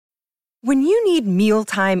When you need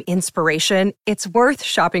mealtime inspiration, it's worth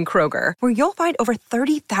shopping Kroger, where you'll find over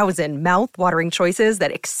 30,000 mouth-watering choices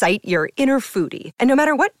that excite your inner foodie. And no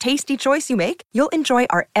matter what tasty choice you make, you'll enjoy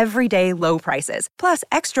our everyday low prices, plus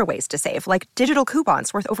extra ways to save, like digital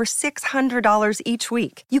coupons worth over $600 each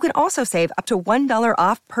week. You can also save up to $1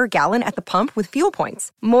 off per gallon at the pump with fuel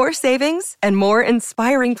points. More savings and more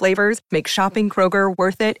inspiring flavors make shopping Kroger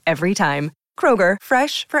worth it every time. Kroger,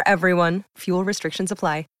 fresh for everyone. Fuel restrictions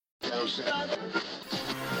apply.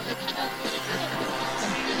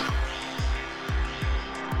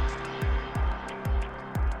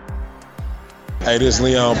 Hey, this is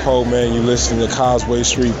Leon Poe, man. You listening to Causeway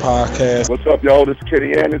Street Podcast. What's up, y'all? This is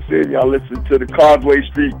Kenny Anderson. Y'all listen to the Causeway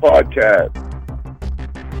Street Podcast.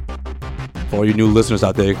 For all you new listeners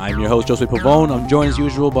out there, I'm your host, Josue Pavone. I'm joined as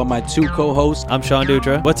usual by my two co-hosts. I'm Sean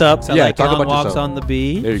Dutra. What's up? Sound like talk long about walks yourself. on the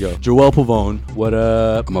bee. There you go. Joel Pavone. What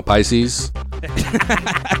up? I'm a Pisces.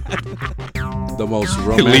 The most He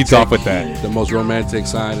romantic. leads off with that. The most romantic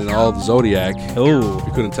sign in all the zodiac. Oh, If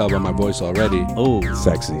you couldn't tell by my voice already. oh,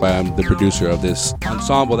 Sexy. I'm the producer of this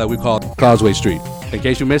ensemble that we call Causeway Street. In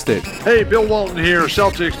case you missed it. Hey, Bill Walton here,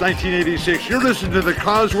 Celtics 1986. You're listening to the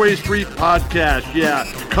Causeway Street Podcast. Yeah,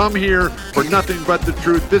 come here for nothing but the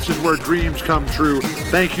truth. This is where dreams come true.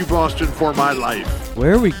 Thank you, Boston, for my life.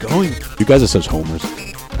 where are we going? You guys are such homers.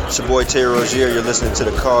 It's your boy Terry Rozier. You're listening to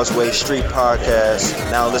the Causeway Street Podcast.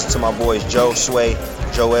 Now listen to my boys Joe, Sway,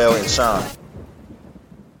 Joel, and Sean.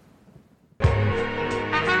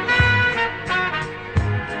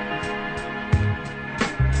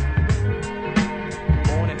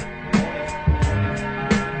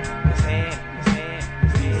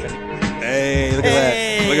 Hey, look at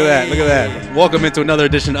that. Look at that. Look at that. Welcome into another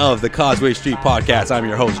edition of the Causeway Street Podcast. I'm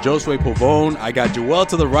your host, Josue Pavone. I got Joel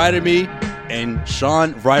to the right of me and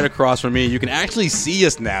Sean right across from me. You can actually see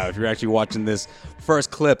us now if you're actually watching this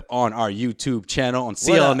first clip on our YouTube channel on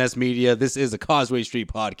CLNS Media. This is the Causeway Street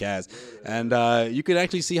Podcast. And you can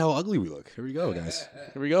actually see how ugly we look. Here we go, guys.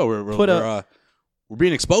 Here we go. We're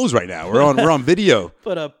being exposed right now. We're on video.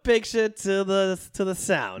 Put a picture to the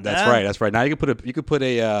sound. That's right. That's right. Now you can put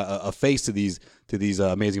a face to these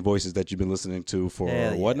amazing voices that you've been listening to for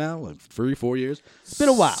what now? Like 3-4 years? It's been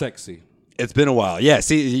a while. Sexy. It's been a while. Yeah.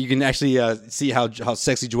 See, you can actually see how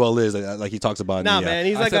sexy Joel is, like he talks about. Man,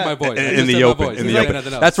 he's I like said my voice. in the open. In the open.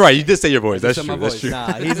 Nothing else. That's right. You did say your voice. I That's said true. my That's voice. true.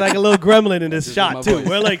 Nah, he's like a little gremlin in this This is shot my too. voice.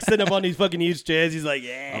 We're like sitting up on these fucking huge chairs. He's like,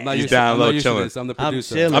 yeah. I'm not He's used down to, low, I'm not used to chilling. this. I'm the I'm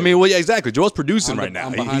producer. chilling. I mean, well, yeah, exactly. Joel's producing right now.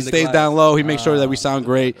 I'm He behind the stays glass. down low. He makes sure that we sound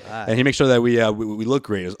great, and he makes sure that we look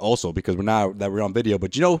great also because we're on video.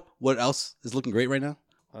 But you know what else is looking great right now?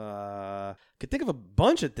 Could think of a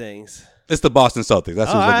bunch of things. It's the Boston Celtics. That's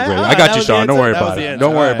who's looking great. all I right, got that you, was the Sean. Don't answer. worry That was about the it. answer.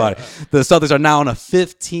 Don't worry All about it. The Celtics are now on a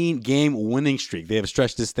 15-game winning streak. They have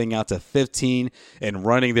stretched this thing out to 15 and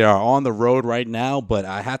running. They are on the road right now, but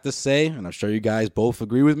I have to say, and I'm sure you guys both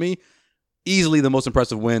agree with me, easily the most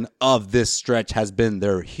impressive win of this stretch has been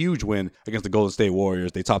their huge win against the Golden State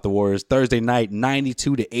Warriors. They topped the Warriors Thursday night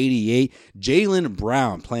 92-88. Jaylen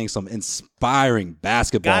Brown playing some inspiring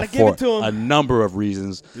basketball Gotta give for it to him. a number of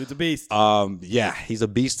reasons. Dude's a beast. Yeah, he's a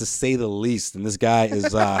beast to say the least. And this guy is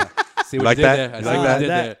See what like he did that? there? I Like see what that? he did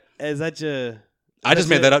there. Is that your? I just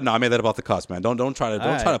made that up. No, I made that up off the cuss, man. Don't try to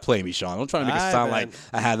right. try to play me, Sean. Don't try to make it All right, sound man. like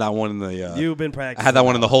I had that one in the. You've been practicing. I had that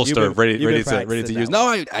one in the holster, You've been ready to practicing use. that No,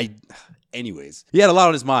 one. I. Anyways, he had a lot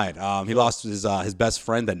on his mind. He lost his best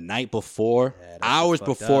friend the night before, hours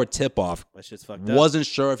fucked before up. tip off. That shit's fucked up. Wasn't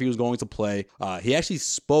sure if he was going to play. He actually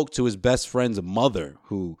spoke to his best friend's mother,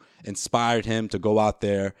 who inspired him to go out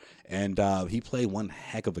there, and he played one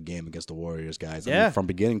heck of a game against the Warriors, guys. I Yeah. mean, from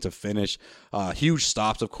beginning to finish, huge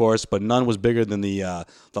stops, of course, but none was bigger than the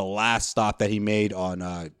last stop that he made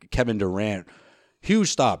on Kevin Durant. Huge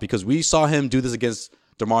stop because we saw him do this against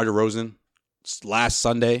DeMar DeRozan last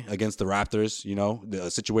Sunday against the Raptors,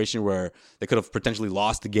 the situation where they could have potentially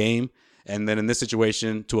lost the game. And then in this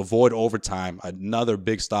situation, to avoid overtime, another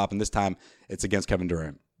big stop, and this time it's against Kevin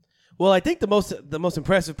Durant. Well, I think the most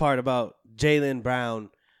impressive part about Jaylen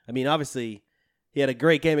Brown, I mean, obviously, he had a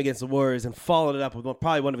great game against the Warriors and followed it up with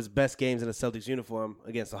probably one of his best games in a Celtics uniform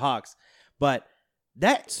against the Hawks. But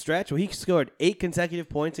that stretch where he scored 8 consecutive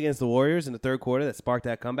points against the Warriors in the third quarter that sparked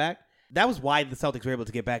that comeback, that was why the Celtics were able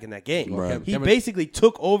to get back in that game. Right. He basically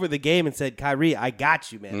took over the game and said, Kyrie, I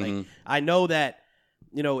got you, man. Like, I know that,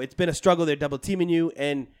 it's been a struggle. They're double teaming you.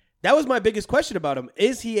 And that was my biggest question about him.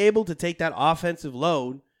 Is he able to take that offensive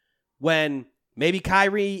load when maybe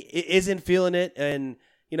Kyrie isn't feeling it and,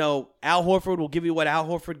 Al Horford will give you what Al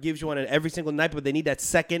Horford gives you on every single night, but they need that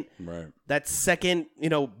second,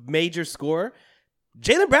 major scorer.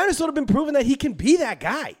 Jaylen Brown has sort of been proving that he can be that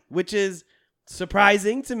guy, which is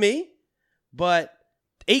surprising to me. but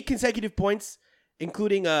 8 consecutive points,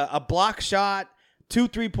 including a block shot, 2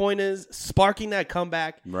 3-pointers, sparking that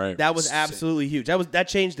comeback. Right. That was absolutely huge. That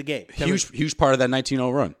changed the game. Huge part of that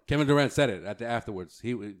 19-0 run. Kevin Durant said it afterwards.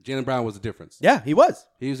 Jaylen Brown was the difference. Yeah, he was.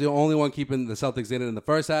 He was the only one keeping the Celtics in it in the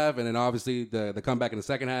first half, and then obviously the comeback in the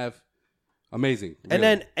second half. Amazing.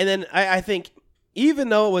 Really. And then I think even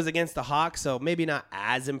though it was against the Hawks, so maybe not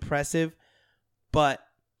as impressive, but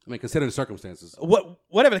I mean, consider the circumstances.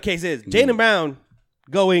 Whatever the case is, Jaylen Brown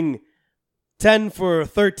going 10 for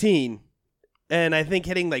 13. And I think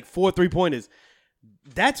hitting like 4 3-pointers,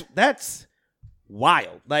 that's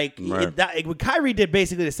wild. Like what Kyrie did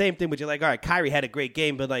basically the same thing, but you're like, all right, Kyrie had a great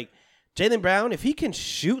game, but like Jaylen Brown, if he can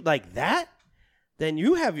shoot like that, then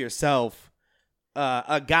you have yourself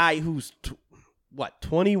a guy who's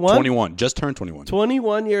 21? 21, just turned 21.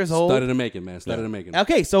 21 years old. Started to make it, man. Started to make it.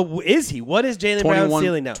 Okay, so is he? What is Jaylen Brown's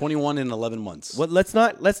ceiling now? 21 in 11 months. What? Let's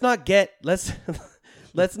not get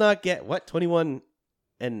what 21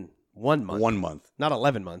 and 1 month. 1 month. Not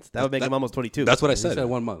 11 months. That would make him almost 22. That's what I said. You said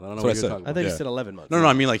 1 month. I don't know what you're talking about. I think you said 11 months. No,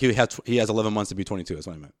 I mean like he has 11 months to be 22. That's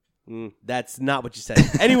what I meant. That's not what you said.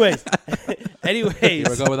 Anyways. Here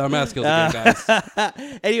we go with our math skills again,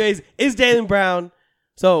 guys. Anyways, is Jaylen Brown.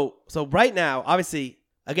 So right now, obviously,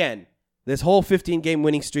 again, this whole 15-game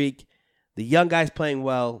winning streak, the young guys playing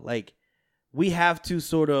well, like we have to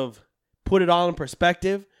sort of put it all in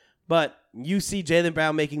perspective. But you see Jaylen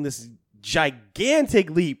Brown making this gigantic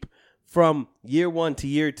leap from year 1 to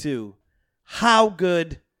year 2. How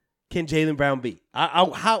good can Jaylen Brown be?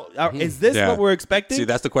 Is this what we're expecting? See,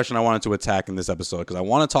 that's the question I wanted to attack in this episode because I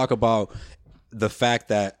want to talk about the fact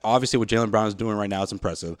that obviously what Jaylen Brown is doing right now is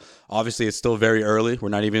impressive. Obviously, it's still very early. We're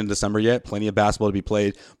not even in December yet. Plenty of basketball to be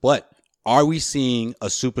played. But are we seeing a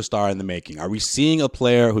superstar in the making? Are we seeing a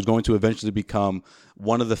player who's going to eventually become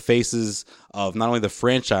one of the faces of not only the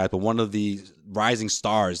franchise, but one of the rising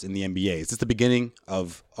stars in the NBA? Is this the beginning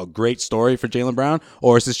of a great story for Jaylen Brown?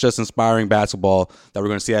 Or is this just inspiring basketball that we're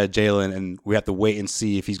going to see out of Jaylen, and we have to wait and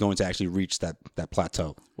see if he's going to actually reach that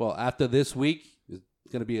plateau? Well, after this week, it's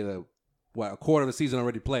going to be a quarter of the season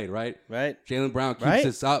already played, right? Right. Jaylen Brown keeps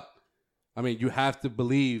this up. I mean, you have to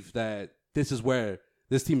believe that this is where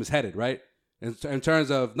this team is headed, right? In terms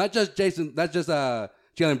of not just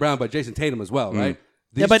Jaylen Brown, but Jason Tatum as well, right?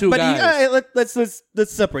 These two guys.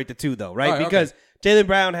 Let's separate the two though, right? Because Jaylen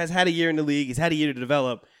Brown has had a year in the league, he's had a year to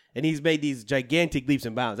develop, and he's made these gigantic leaps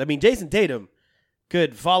and bounds. I mean, Jason Tatum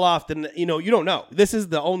could fall off. You don't know. This is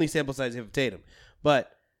the only sample size of Tatum,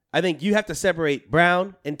 but I think you have to separate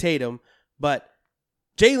Brown and Tatum. But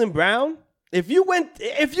Jaylen Brown, if you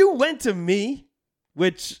went to me,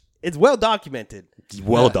 which it's well documented.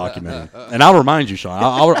 Well documented. And I'll remind you, Sean.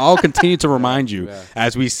 I'll continue to remind you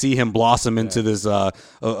as we see him blossom into this a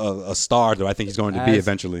star that I think he's going to be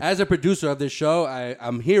eventually. As a producer of this show,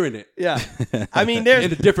 I'm hearing it. Yeah. I mean, there's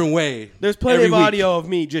in a different way. There's plenty of audio of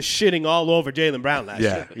me just shitting all over Jaylen Brown last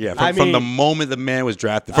year. Yeah. From the moment the man was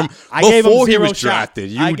drafted. Before he was drafted,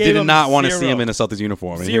 you did not want to see him in a Celtics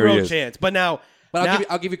uniform. And zero here he is. chance. But now...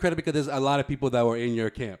 I'll give you credit because there's a lot of people that were in your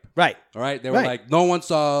camp. Right. All right? They were like, no one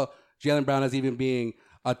saw Jaylen Brown as even being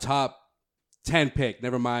a top 10 pick,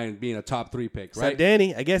 never mind being a top 3 pick, right? Except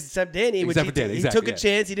Danny. I guess except Danny. He took a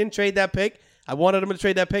chance. He didn't trade that pick. I wanted him to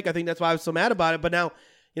trade that pick. I think that's why I was so mad about it. But now,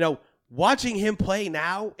 watching him play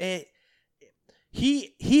now,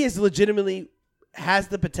 he is legitimately has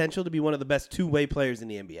the potential to be one of the best two-way players in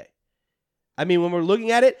the NBA. I mean, when we're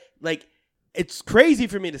looking at it, like, it's crazy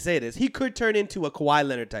for me to say this. He could turn into a Kawhi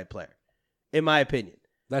Leonard type player, in my opinion.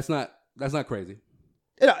 That's not crazy.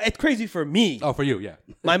 It's crazy for me. Oh, for you, yeah.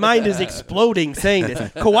 My mind is exploding saying this.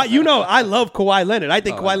 Kawhi, I love Kawhi Leonard. I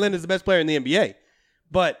think Kawhi Leonard is the best player in the NBA.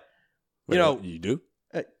 But, you do?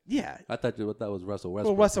 Yeah. I thought that was Russell Westbrook.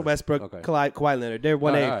 Well, Russell Westbrook, okay. Kawhi Leonard. They're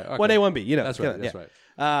 1A, 1B. That's right. That's right.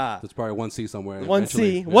 There's probably 1C somewhere.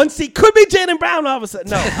 1C. 1C could be Jaylen Brown all of a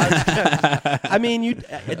sudden. No. I mean,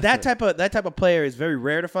 that type of player is very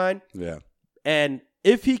rare to find. Yeah. And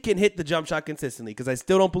if he can hit the jump shot consistently, because I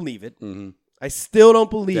still don't believe it. Mm-hmm. I still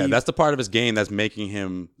don't believe. Yeah, that's the part of his game that's making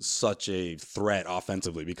him such a threat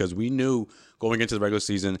offensively, because we knew going into the regular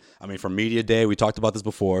season, I mean, from media day, we talked about this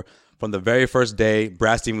before, from the very first day,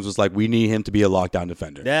 Brad Stevens was like, we need him to be a lockdown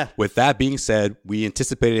defender. Yeah. With that being said, we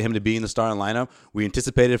anticipated him to be in the starting lineup. We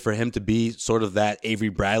anticipated for him to be sort of that Avery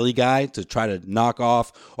Bradley guy to try to knock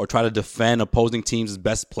off or try to defend opposing teams'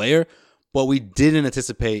 best player. But we didn't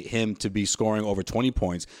anticipate him to be scoring over 20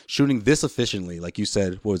 points, shooting this efficiently. Like you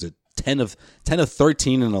said, what was it, 10 of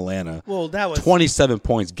 13 in Atlanta. Well, that was 27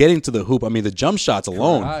 points, getting to the hoop. I mean, the jump shots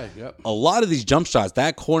alone. A lot of these jump shots,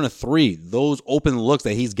 that corner three, those open looks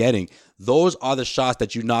that he's getting, those are the shots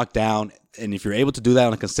that you knock down. And if you're able to do that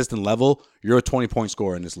on a consistent level, you're a 20-point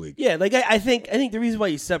scorer in this league. Yeah, like I think the reason why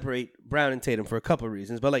you separate Brown and Tatum for a couple of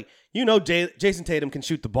reasons, but like Jason Tatum can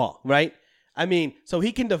shoot the ball, right? I mean, so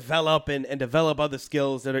he can develop and develop other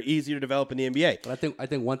skills that are easier to develop in the NBA. But I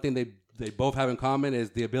think one thing they both have in common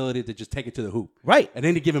is the ability to just take it to the hoop, right, at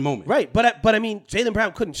any given moment, right. But I mean, Jaylen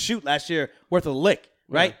Brown couldn't shoot last year worth a lick,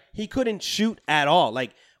 right? He couldn't shoot at all,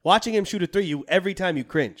 like. Watching him shoot a three, every time you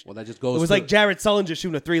cringe. Well, that just goes. It was like Jared Sullinger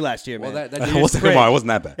shooting a three last year, man. Well, that it wasn't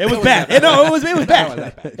that bad. It was bad. No, it was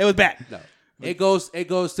bad. It was bad. No, it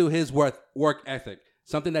goes to his work ethic.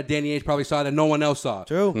 Something that Danny Ainge probably saw that no one else saw.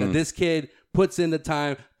 True. That this kid puts in the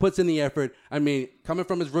time, puts in the effort. I mean, coming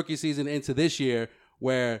from his rookie season into this year,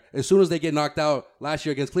 where as soon as they get knocked out last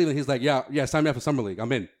year against Cleveland, he's like, yeah, sign me up for Summer League.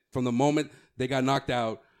 I'm in. From the moment they got knocked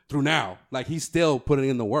out through now, like he's still putting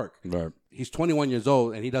in the work. Right. He's 21 years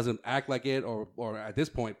old, and he doesn't act like it or at this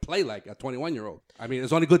point play like a 21-year-old. I mean,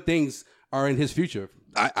 there's only good things are in his future.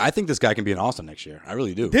 I think this guy can be an All-Star next year. I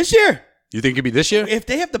really do. This year? You think it could be this year? If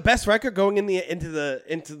they have the best record going into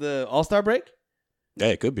the All-Star break? Yeah,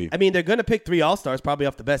 it could be. I mean, they're going to pick 3 All-Stars probably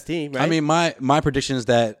off the best team, right? I mean, my prediction is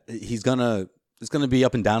that it's gonna be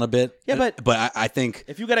up and down a bit. Yeah, but I think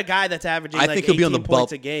if you got a guy that's averaging I like think he'll be on the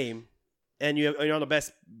points bump. a game, and you're on the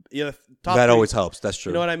best, you're the top that 3, always helps. That's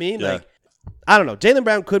true. You know what I mean? Yeah. Like, I don't know. Jaylen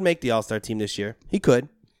Brown could make the All-Star team this year. He could,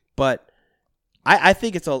 but I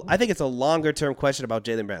think it's a longer term question about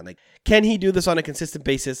Jaylen Brown. Like, can he do this on a consistent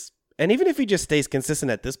basis? And even if he just stays consistent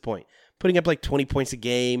at this point, putting up like 20 points a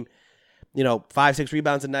game, 5-6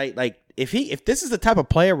 rebounds a night, like if this is the type of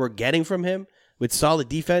player we're getting from him with solid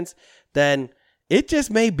defense, then it just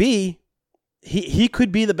may be he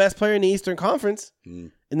could be the best player in the Eastern Conference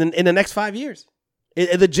in the next 5 years.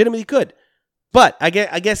 It legitimately could. But I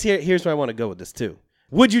guess here's where I want to go with this too.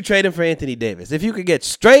 Would you trade him for Anthony Davis if you could get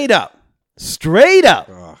straight up?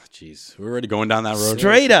 Oh, jeez, we're already going down that road.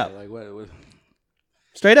 Straight up. Like what?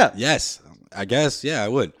 Straight up. Yes, I guess. Yeah, I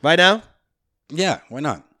would. Right now? Yeah, why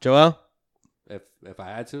not? Joel? If I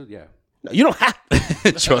had to, yeah. No, you don't have.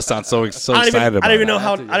 Joe sounds so excited I about don't even it. know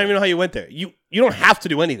how. I don't even know how you went there. You don't have to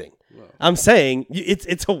do anything. I'm saying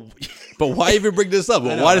it's a. But why even bring this up?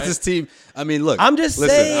 Why does this team? I mean, look. I'm just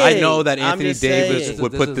listen, saying. I know that Anthony Davis saying.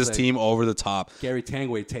 would This put is this like team over the top. Gary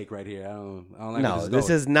Tangway take right here. I don't like No, where this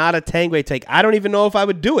going. is not a Tangway take. I don't even know if I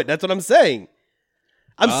would do it. That's what I'm saying.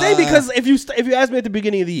 I'm saying because if you asked me at the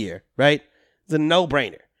beginning of the year, right, it's a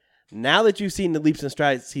no-brainer. Now that you've seen the leaps and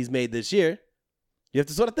strides he's made this year, you have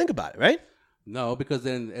to sort of think about it, right? No, because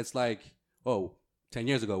then it's like, 10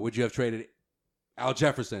 years ago, would you have traded Al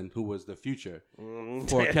Jefferson, who was the future,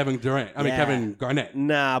 for Kevin Durant? Kevin Garnett.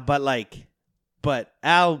 Nah, but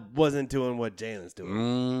Al wasn't doing what Jalen's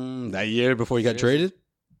doing. That year before he got traded?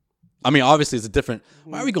 I mean, obviously it's a different.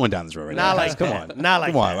 Why are we going down this road right now? Not like Come that. on. Not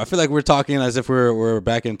like Come on. that. I feel like we're talking as if we're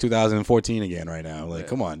back in 2014 again right now. Like,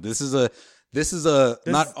 come on. This is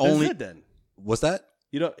not only. Good then. What's that?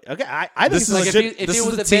 You know, okay. I think This it's is legit. if this he is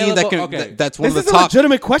was the team that can. available- That's one This of the is a top.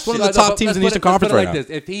 legitimate question. One of the top teams in the Eastern Conference right now.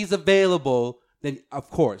 If he's available, then of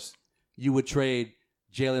course you would trade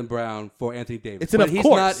Jaylen Brown for Anthony Davis. It's an but of he's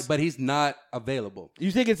course. not. But he's not available. You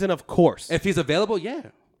think it's an of course? If he's available, yeah.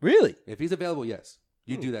 Really? If he's available, yes.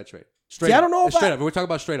 You do that trade. See, I don't know if straight I- up. We're talking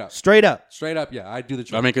about straight up. Straight up. Straight up, yeah. I do the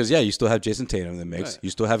trade. I mean, because you still have Jason Tatum in the mix. Right. You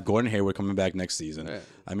still have Gordon Hayward coming back next season. Right.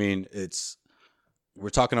 I mean, we're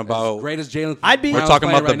talking about. great as Jalen. I'd be- We're Brown's talking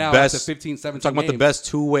playing about the right now best. after 15, 17 We're talking about the games. best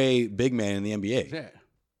two-way big man in the NBA. Yeah.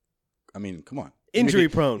 I mean, come on. Injury You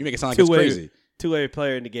prone. make it sound like it's crazy. Two-way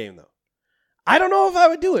player in the game, though. I don't know if I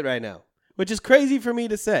would do it right now, which is crazy for me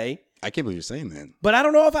to say, I can't believe you're saying that. but I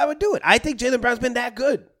don't know if I would do it. I think Jaylen Brown's been that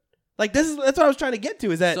good. Like, that's what I was trying to get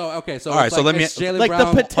to, is that So All right, it's so like, let me- it's Jaylen like the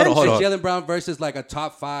Brown. potential- Hold on. It's Jaylen Brown versus like a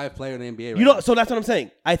top 5 player in the NBA. Right you know. now. So that's what I'm saying.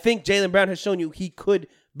 I think Jaylen Brown has shown you he could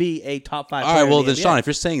be a top 5 All player right, well in the then, NBA. Sean, if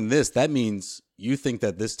you're saying this, that means you think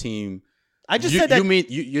that this team. I just you, said that. You mean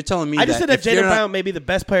you're telling me? I just said that if you're Jaylen not- Brown may be the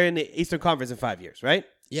best player in the Eastern Conference in 5 years, right?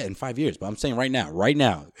 Yeah, in 5 years. But I'm saying right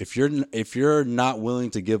now, if you're not willing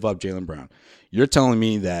to give up Jaylen Brown, you're telling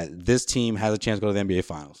me that this team has a chance to go to the NBA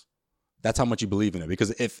Finals. That's how much you believe in it.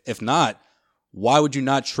 Because if not, why would you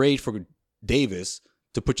not trade for Davis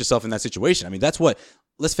to put yourself in that situation? I mean, that's what.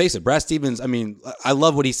 Let's face it, Brad Stevens. I mean, I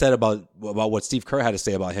love what he said about what Steve Kerr had to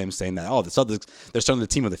say about him, saying that the Celtics, they're starting the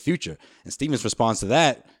team of the future. And Stevens' response to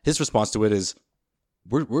that, his response to it is,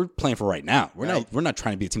 we're playing for right now. We're not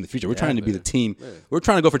trying to be the team of the future. We're trying to be the team. Yeah. We're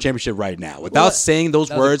trying to go for championship right now. Without saying those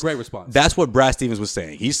words, great response. That's what Brad Stevens was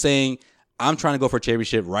saying. He's saying, I'm trying to go for a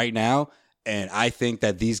championship right now, and I think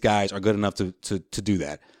that these guys are good enough to do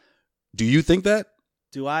that. Do you think that?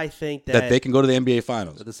 Do I think that they can go to the NBA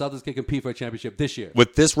Finals? The Celtics can compete for a championship this year.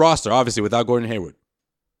 With this roster, obviously, without Gordon Hayward.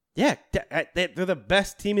 Yeah, they're the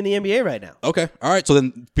best team in the NBA right now. Okay. All right. So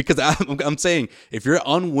then, because I'm saying, if you're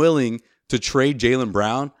unwilling to trade Jaylen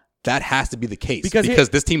Brown, that has to be the case. Because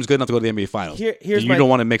this team's good enough to go to the NBA Finals. You don't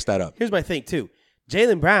want to mix that up. Here's my thing, too.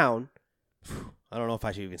 Jaylen Brown, I don't know if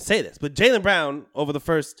I should even say this, but Jaylen Brown, over the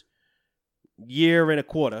first year and a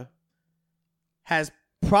quarter, has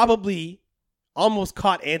probably almost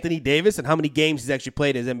caught Anthony Davis in how many games he's actually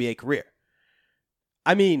played in his NBA career.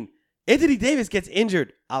 I mean, Anthony Davis gets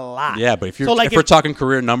injured a lot. Yeah, but if we're talking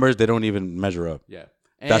career numbers, they don't even measure up. Yeah.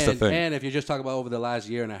 That's the thing. And if you're just talking about over the last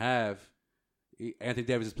year and a half, Anthony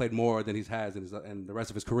Davis has played more than he has in the rest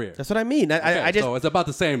of his career. That's what I mean. So it's about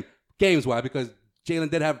the same games-wise because Jaylen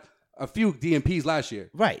did have a few DNPs last year.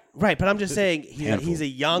 Right. But I'm just saying he's a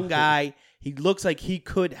young guy. He looks like he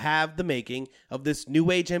could have the making of this new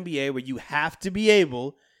age NBA where you have to be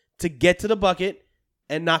able to get to the bucket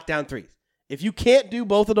and knock down threes. If you can't do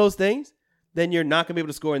both of those things, then you're not going to be able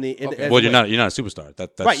to score in the. Well, you're not a superstar.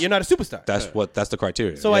 That's right. You're not a superstar. That's the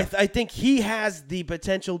criteria. So I think he has the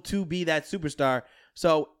potential to be that superstar.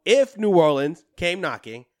 So if New Orleans came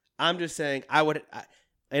knocking, I'm just saying I would,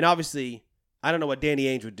 and obviously I don't know what Danny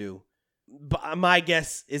Ainge would do, but my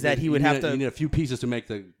guess is that he would have to. You need a few pieces to make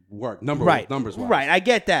the work. Numbers wise. Right. I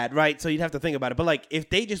get that. Right. So you'd have to think about it. But like, if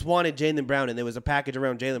they just wanted Jaylen Brown and there was a package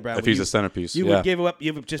around Jaylen Brown, if he's a centerpiece, you would give up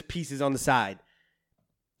just pieces on the side.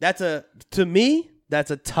 To me,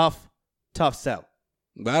 that's a tough sell.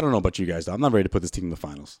 But I don't know about you guys, though. I'm not ready to put this team in the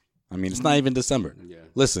finals. I mean, it's not even December. Yeah.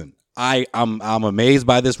 Listen, I'm amazed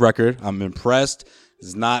by this record. I'm impressed.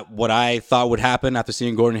 It's not what I thought would happen after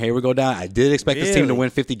seeing Gordon Hayward go down. I did expect this team to win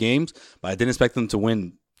 50 games, but I didn't expect them to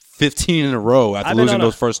win 15 in a row after losing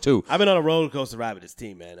those first two. I've been on a roller coaster ride with this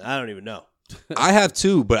team, man. I don't even know. I have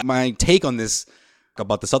too, but my take on this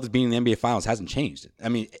about the Celtics being in the NBA Finals hasn't changed. I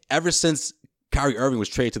mean, ever since Kyrie Irving was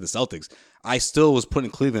traded to the Celtics, I still was putting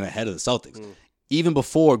Cleveland ahead of the Celtics. Even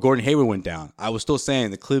before Gordon Hayward went down, I was still saying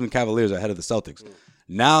the Cleveland Cavaliers are ahead of the Celtics.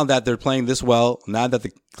 Now that they're playing this well, now that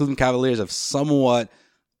the Cleveland Cavaliers have somewhat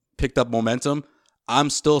picked up momentum, I'm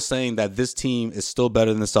still saying that this team is still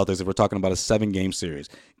better than the Celtics if we're talking about a 7-game series.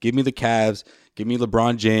 Give me the Cavs, give me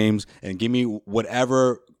LeBron James, and give me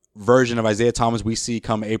whatever version of Isaiah Thomas we see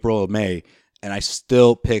come April or May, and I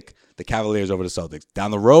still pick the Cavaliers over the Celtics.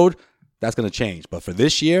 Down the road, that's going to change. But for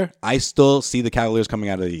this year, I still see the Cavaliers coming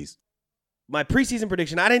out of the East. My preseason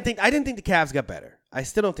prediction, I didn't think the Cavs got better. I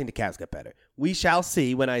still don't think the Cavs got better. We shall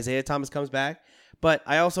see when Isaiah Thomas comes back. But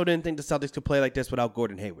I also didn't think the Celtics could play like this without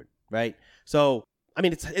Gordon Hayward, right? So, I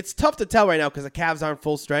mean, it's tough to tell right now because the Cavs aren't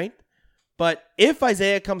full strength. But if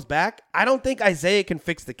Isaiah comes back, I don't think Isaiah can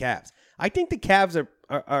fix the Cavs. I think the Cavs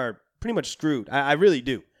are pretty much screwed. I really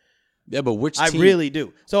do. Yeah, but which team? I really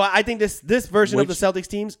do. So I think this version of the Celtics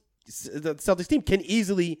team can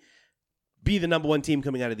easily be the number one team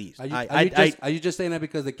coming out of the East. Are you just saying that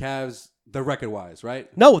because the Cavs, the record-wise,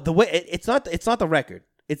 right? No, the way it's not the record.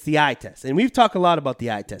 It's the eye test. And we've talked a lot about the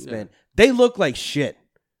eye test, man. They look like shit.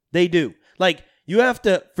 They do. Like, you have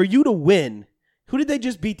to, for you to win, who did they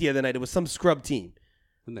just beat the other night? It was some scrub team.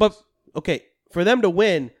 But, okay, for them to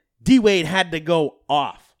win, D-Wade had to go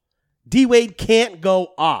off. D-Wade can't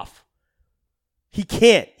go off. He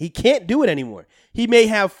can't. He can't do it anymore. He may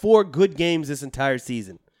have 4 good games this entire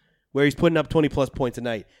season where he's putting up 20-plus points a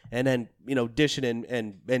night and then, dishing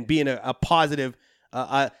and being a positive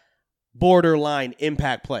borderline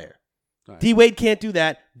impact player. Right. D-Wade can't do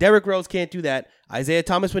that. Derrick Rose can't do that. Isaiah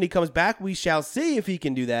Thomas, when he comes back, we shall see if he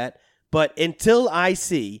can do that. But until I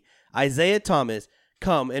see Isaiah Thomas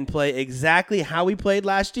come and play exactly how he played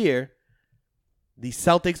last year, the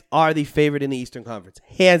Celtics are the favorite in the Eastern Conference.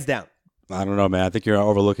 Hands down. I don't know, man. I think you're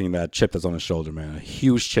overlooking that chip that's on his shoulder, man. A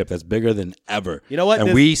huge chip that's bigger than ever. You know what?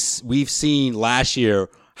 And we've seen last year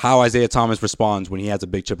how Isaiah Thomas responds when he has a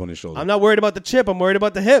big chip on his shoulder. I'm not worried about the chip. I'm worried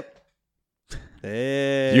about the hip.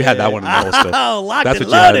 Hey. You had that one in the holster. Oh, locked and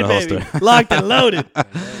loaded, baby. Locked and loaded.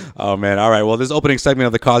 Oh, man. All right. Well, this opening segment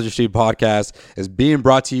of the Cosby Street podcast is being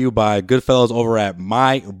brought to you by Goodfellas over at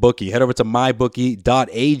MyBookie. Head over to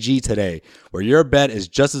mybookie.ag today, where your bet is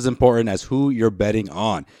just as important as who you're betting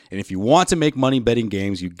on. And if you want to make money betting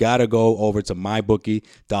games, you got to go over to mybookie.ag.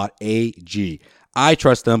 I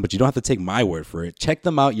trust them, but you don't have to take my word for it. Check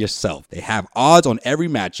them out yourself. They have odds on every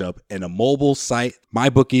matchup, and a mobile site,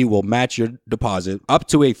 MyBookie, will match your deposit up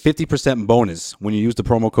to a 50% bonus when you use the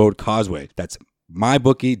promo code Causeway. That's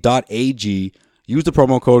mybookie.ag. Use the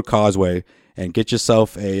promo code Causeway and get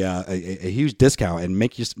yourself a huge discount and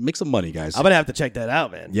make some money, guys. I'm gonna have to check that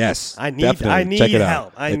out, man. Yes, I need definitely. Check it out.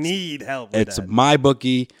 help. I need help. With It's that.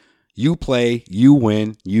 MyBookie. You play, you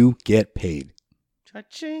win, you get paid.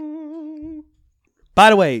 Cha-ching. By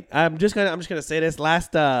the way, I'm just gonna say this.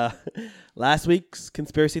 Last week's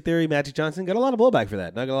conspiracy theory, Magic Johnson got a lot of blowback for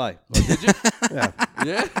that. Not gonna lie. Oh, did you?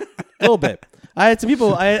 Yeah, a little bit. I had some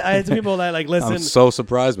people. I had some people that like listen. I'm so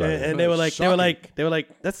surprised by it. And they were like,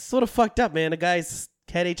 that's sort of fucked up, man. The guy's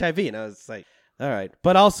had HIV, and I was like, all right.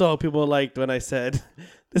 But also, people liked when I said,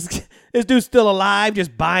 this dude's still alive,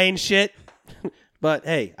 just buying shit. But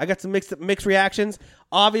hey, I got some mixed reactions.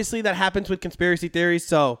 Obviously, that happens with conspiracy theories.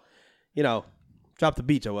 So, drop the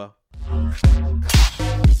beat, Joel.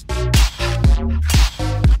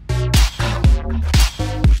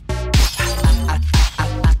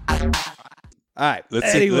 All right.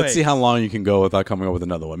 Let's see how long you can go without coming up with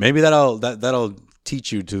another one. Maybe that'll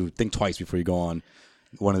teach you to think twice before you go on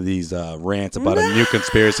one of these rants about a new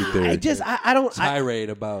conspiracy theory. I don't tirade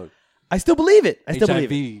about. I still believe it. I still HIV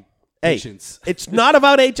believe it. patients. Hey, it's not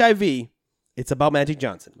about HIV. It's about Magic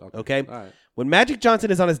Johnson. Okay. All right. When Magic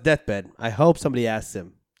Johnson is on his deathbed, I hope somebody asks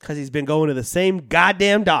him, because he's been going to the same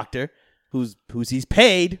goddamn doctor who's he's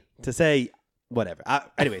paid to say whatever.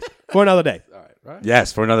 Anyways, for another day. All right. Right.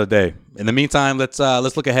 Yes, for another day. In the meantime, let's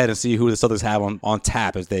look ahead and see who the Celtics have on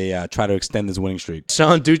tap as they try to extend this winning streak.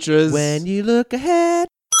 Sean Dutra's. When you look ahead.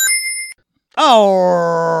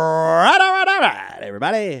 All right,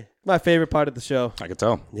 everybody. My favorite part of the show. I can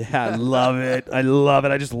tell. Yeah, I love it. I love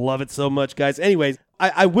it. I just love it so much, guys. Anyways,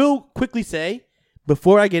 I will quickly say,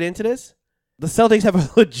 before I get into this, the Celtics have a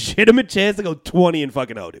legitimate chance to go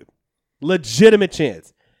 20-0, dude. Legitimate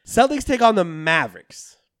chance. Celtics take on the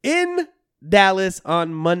Mavericks in Dallas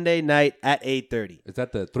on Monday night at 8:30. Is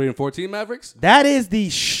that the 3-14 Mavericks? That is the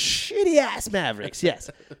shitty-ass Mavericks, yes.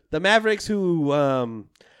 The Mavericks who,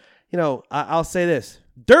 I'll say this.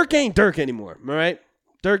 Dirk ain't Dirk anymore, all right?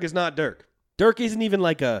 Dirk is not Dirk. Dirk isn't even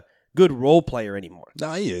like a good role player anymore.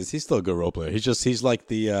 No, he is. He's still a good role player. He's like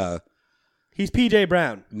the... He's P.J.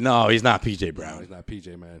 Brown. No, he's not P.J. No, Brown. he's not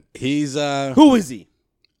PJ, man. He's... Who is he?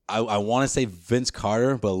 I want to say Vince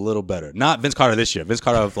Carter, but a little better. Not Vince Carter this year. Vince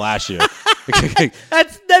Carter of last year.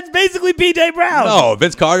 That's basically P.J. Brown. No,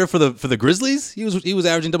 Vince Carter for the Grizzlies. He was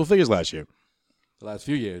averaging double figures last year. The last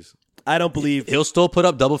few years. I don't believe. He'll still put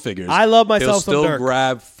up double figures. I love myself He'll some still Dirk.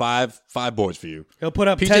 grab five boards for you. He'll put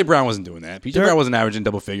up PJ 10. Brown wasn't doing that. PJ Dirk- Brown wasn't averaging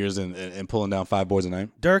double figures and pulling down 5 boards a night.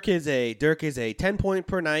 Dirk is a 10-point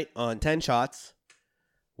per night on 10 shots,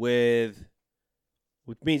 which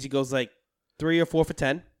means he goes like 3 or 4 for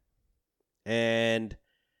 10. And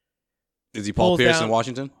Is he Paul pulls Pierce down- in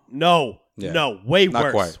Washington? No, Yeah. no, way Not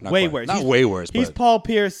worse. quite. Not Way quite. worse. Not He's- way worse. He's but Paul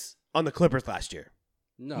Pierce on the Clippers last year.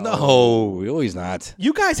 no, he's not.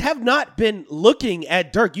 You guys have not been looking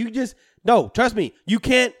at Dirk. Trust me, you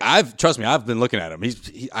can't. Trust me, I've been looking at him.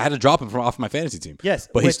 I had to drop him from off my fantasy team. Yes,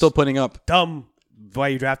 but he's which- still putting up. Dumb. Why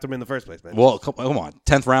you draft him in the first place, man? Well, come on,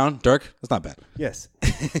 10th round, Dirk. That's not bad. Yes.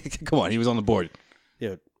 Come on, he was on the board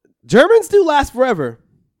Dude. Germans do last forever,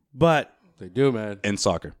 but They do, man. in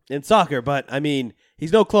soccer. in soccer. But I mean,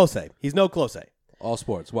 he's no Klose. All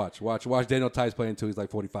sports. Watch Daniel Tice play until he's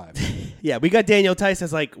like 45. Yeah, we got Daniel Tice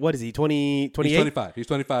as like, what is he, 28? He's 25. He's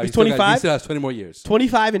 25. He's 25? He still has 20 more years.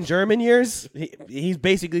 25 in German years. He's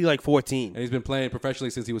basically like 14. And he's been playing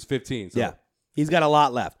professionally since he was 15. So. Yeah, he's got a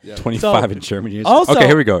lot left. Yeah. 25 in German years. Also- Okay,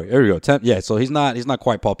 here we go. 10, yeah, so he's not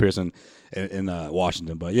quite Paul Pierce in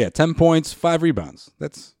Washington, but yeah, 10 points, 5 rebounds.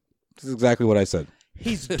 That's exactly what I said.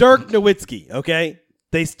 He's Dirk Nowitzki, okay?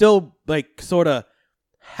 They still like sort of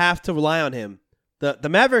have to rely on him. The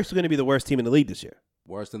Mavericks are going to be the worst team in the league this year.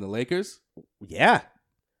 Worse than the Lakers? Yeah.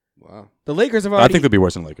 Wow. The Lakers have I already think they'll be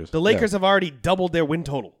worse than Lakers. The Lakers have already doubled their win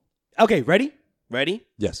total. Okay, ready? Yeah.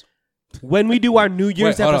 Yes. When we do our New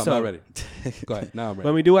Year's Wait, hold episode. on, I'm not ready. Go ahead. Now I'm ready.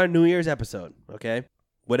 When we do our New Year's episode, okay?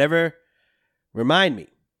 Whatever, remind me.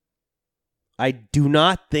 I do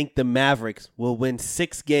not think the Mavericks will win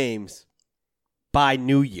 6 games by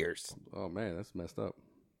New Year's. Oh, man, that's messed up.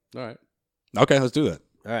 All right. Okay, let's do that.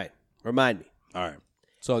 All right. Remind me. All right.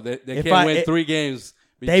 So they If can't I- win it- 3 games.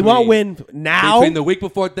 They won't win now. Between the week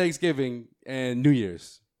before Thanksgiving and New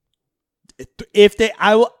Year's. If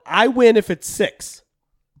I win if it's 6.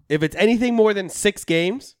 If it's anything more than 6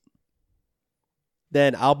 games,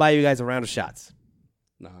 then I'll buy you guys a round of shots.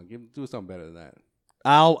 No, do something better than that.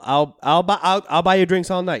 I'll buy you drinks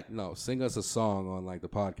all night. No, sing us a song on like the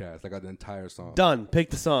podcast. I got the entire song. Done. Pick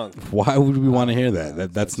the song. Why would we want to hear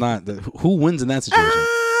that? That's not. Who wins in that situation?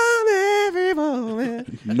 Every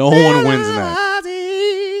moment. No one wins in that.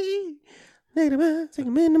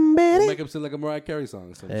 We'll make him sing like a Mariah Carey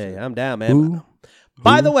song. Hey, I'm down, man.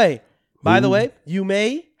 By the way, you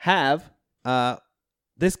may have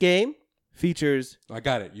this game features. I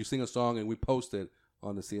got it. You sing a song and we post it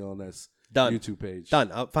on the CLNS Done. YouTube page.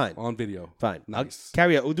 Done. Fine. On video. Fine. Nice.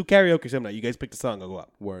 We'll do karaoke some night. You guys pick the song. I'll go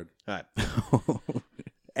up. Word. All right.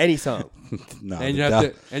 Any song. No, And you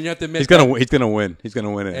have to admit he's gonna win. He's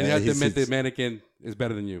gonna win it. And you have to admit that Mannequin is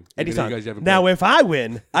better than you. Any You song. guys haven't Now, played. if I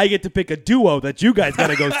win, I get to pick a duo that you guys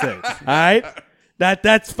gotta go sing. All right.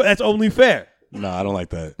 That's only fair. No, I don't like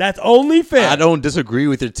that. That's only fair. I don't disagree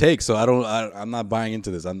with your take, so I'm not buying into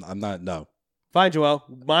this. I'm not. No. Fine, Joel.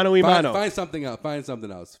 Mano y mano. Find something else. Find something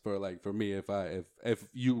else for me if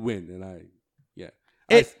you win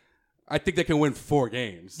and I think they can win 4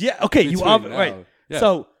 games. Yeah. Okay. You are Between right. now. Yeah.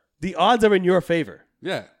 So the odds are in your favor.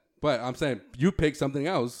 Yeah, but I'm saying you pick something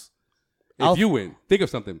else. I'll- If you win, think of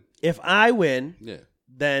something. If I win, Yeah.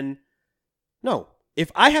 then no.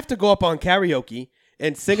 If I have to go up on karaoke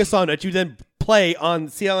and sing a song that you then play on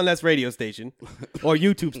CLNS radio station or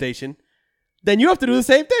YouTube station, then you have to do the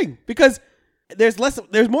same thing because there's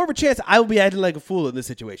more of a chance I will be acting like a fool in this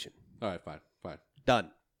situation. All right, fine. Done.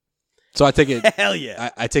 So I take it. Hell yeah.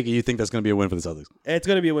 I take it. You think that's going to be a win for the Celtics? It's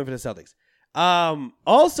going to be a win for the Celtics.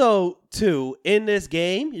 Also, too, in this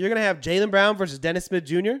game, you're going to have Jaylen Brown versus Dennis Smith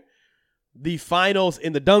Jr., the finals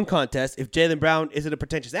in the dunk contest, if Jaylen Brown isn't a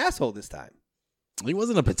pretentious asshole this time. He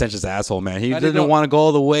wasn't a pretentious asshole, man. He How do you didn't go- want to go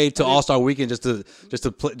all the way to All Star Weekend just to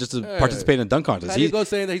participate in a dunk contest. How do you go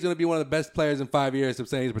saying that he's going to be one of the best players in 5 years and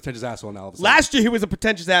saying he's a pretentious asshole now? All of a sudden? Last year, he was a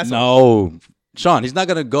pretentious asshole. No, Sean, he's not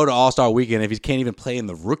going to go to All Star Weekend if he can't even play in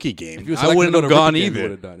the rookie game. If he was I selected wouldn't to have go to gone rookie game, he either.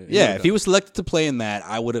 would've done it. He Yeah, would've if done he it. was selected to play in that,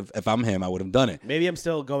 I would have. If I'm him, I would have done it. Maybe I'm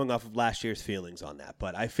still going off of last year's feelings on that,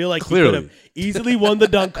 but I feel like Clearly. he could have easily won the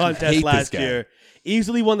dunk contest hate last this guy. year.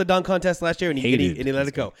 Easily won the dunk contest last year, and he let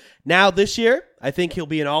it go. Now, this year, I think he'll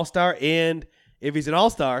be an all-star, and if he's an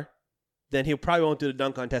all-star, then he probably won't do the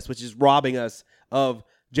dunk contest, which is robbing us of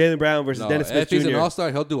Jaylen Brown versus Dennis Smith if he's an Jr.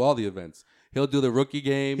 all-star, he'll do all the events. He'll do the rookie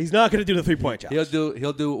game. He's not going to do the three-point challenge.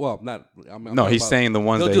 He'll do well. Not. I'm No, talking he's about- saying the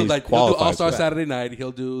ones he'll that do he's like qualified he'll do All-Star for. Saturday night.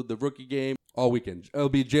 He'll do the rookie game all weekend. It'll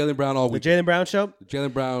be Jaylen Brown all The weekend. Jaylen Brown show? The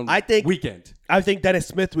Jaylen Brown I think- weekend. I think Dennis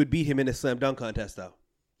Smith would beat him in a slam dunk contest, though,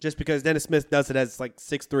 just because Dennis Smith does it as like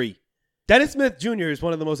 6'3". Dennis Smith Jr. is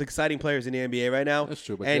one of the most exciting players in the NBA right now. That's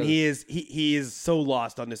true, but and Jaylen- he is so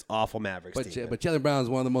lost on this awful Mavericks But team. but Jaylen Brown is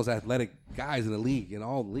one of the most athletic guys in the league, in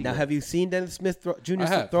all the league. Now, have you seen Dennis Smith Jr. I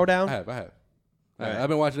have. throw down? I have. right. I've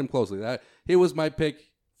been watching him closely. He was my pick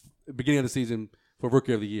beginning of the season for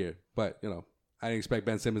Rookie of the Year, but I didn't expect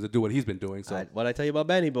Ben Simmons to do what he's been doing. So What I tell you about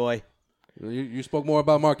Benny boy? you spoke more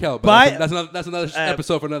about Markelle, but By- that's another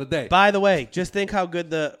episode for another day. By the way, just think how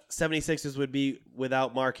good the 76ers would be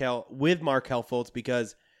without Markelle Fultz,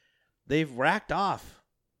 because they've racked off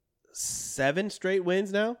 7 straight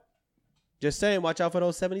wins now. Just saying, watch out for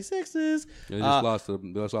those 76ers. They just lost to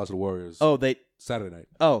the Warriors. Saturday night.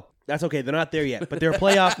 Oh, that's okay. They're not there yet, but they're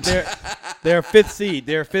playoff. They're a 5th seed.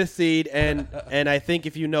 They're a 5th seed, and I think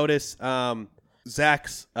if you notice,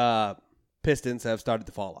 Zach's Pistons have started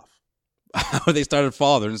to fall off. They started to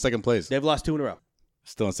fall. They're in second place. They've lost 2 in a row.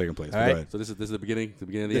 Still in second place. All Go right. ahead. So this is the beginning of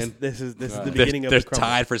the end. This is the They're- beginning of They're the crumble.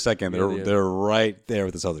 tied for second. Yeah. They're right there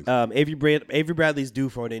with the Celtics. Avery Bradley's due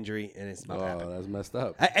for an injury, and it's about to happen. Oh, that's messed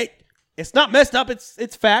up. It's not messed up.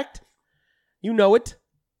 It's fact. You know it.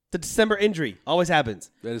 The December injury always happens.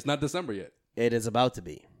 And it's not December yet. It is about to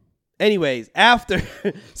be. Anyways,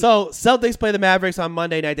 so Celtics play the Mavericks on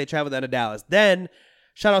Monday night. They travel down to Dallas. Then,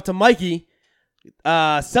 shout out to Mikey.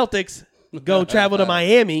 Celtics go travel to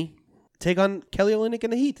Miami, take on Kelly Olynyk in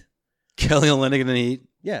the Heat. Kelly Olynyk in the Heat.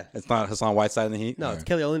 Yeah. It's not Hassan Whiteside in the Heat. No, All it's right.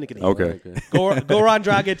 Kelly Olynyk in the Heat. Okay. Goran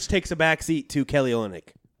Dragic takes a back seat to Kelly Olynyk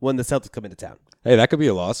when the Celtics come into town. Hey, that could be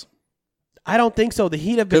a loss. I don't think so. The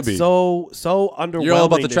Heat have been Could be. so underwhelming. You're all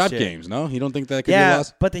about the this trap year. games, no? You don't think that could be a Yeah,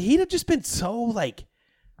 loss? but the Heat have just been so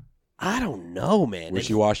I don't know, man.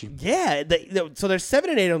 Wishy-washy? Yeah. So they're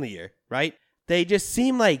 7-8 on the year, right? They just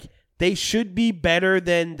seem like they should be better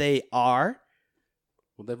than they are.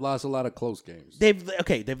 Well, they've lost a lot of close games.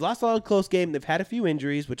 They've lost a lot of close games. They've had a few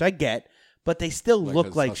injuries, which I get, but they still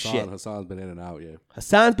look like shit. Hassan's been in and out, yeah.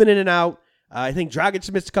 Hassan's been in and out. I think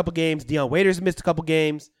Dragic missed a couple games. Dion Waiters missed a couple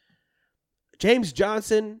games. James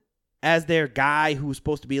Johnson as their guy who's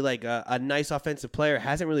supposed to be like a nice offensive player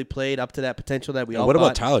hasn't really played up to that potential that we all What thought.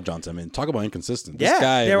 about Tyler Johnson? I mean, talk about inconsistent. Yeah, This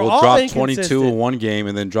guy they're will all drop inconsistent. 22 in one game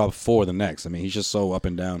and then drop 4 the next. I mean, he's just so up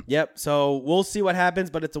and down. Yep. So we'll see what happens,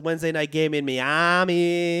 but it's a Wednesday night game in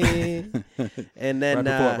Miami, and then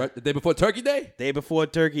right the day before Turkey Day. day before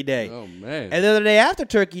Turkey Day. Oh man! And then the day after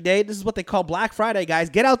Turkey Day, this is what they call Black Friday, guys.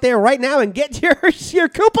 Get out there right now and get your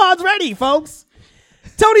coupons ready, folks.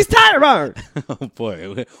 Tony's Tire Barn. Oh,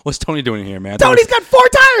 boy. What's Tony doing here, man? Tony's got 4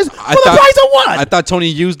 tires for the price of 1. I thought Tony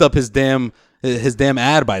used up his damn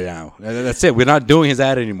ad by now. That's it. We're not doing his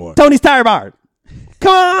ad anymore. Tony's Tire Barn.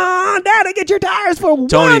 Come on down and get your tires for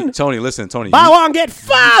 1. Tony, listen, Tony. Buy 1, get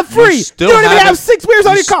 5 free. You don't even have 6 wheels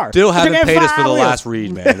on your car. Still But you haven't get paid us for 5 the wheels. last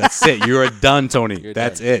read, man. That's it. You're done, Tony.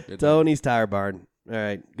 That's it. You're done. Tony's Tire Barn. All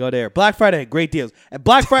right, go there. Black Friday, great deals. At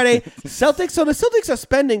Black Friday, Celtics. So the Celtics are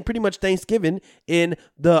spending pretty much Thanksgiving in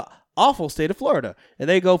the awful state of Florida, and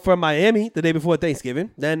they go from Miami the day before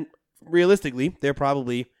Thanksgiving. Then, realistically, they're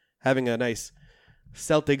probably having a nice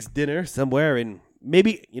Celtics dinner somewhere in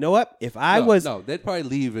maybe. You know what? If I was they'd probably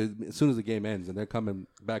leave as soon as the game ends, and they're coming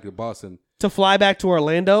back to Boston. to fly back to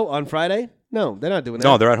Orlando on Friday, no, they're not doing that.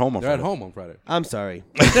 No, they're at home on They're at Friday. home on Friday. I'm sorry.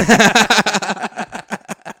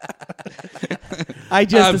 I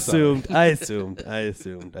just I'm assumed. I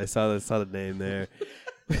assumed. I saw the name there.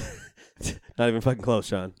 Not even fucking close,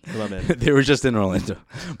 Sean. Come on, man. They were just in Orlando.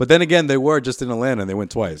 But then again, they were just in Atlanta and they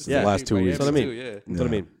went twice in Yeah. the last 2 weeks. That's what I mean. Too, yeah. That's what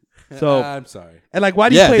I mean. So, I'm sorry. and like, why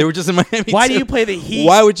do you Yeah, play? they were just in Miami. Why do too. you play the Heat?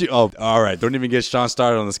 Why would you? Oh, all right. Don't even get Sean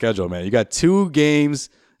started on the schedule, man. You got 2 games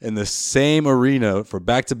in the same arena for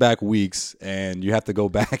back-to-back weeks, and you have to go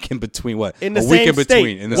back in between what? in the a same week in state?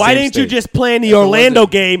 between. In the Why same didn't you state. just play in the If it Orlando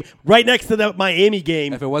wasn't- game right next to the Miami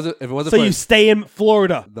game? If it wasn't So for you stay in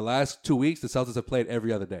Florida. the last 2 weeks, the Celtics have played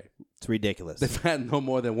every other day. It's ridiculous. They've had no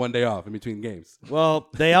more than 1 day off in between games. Well,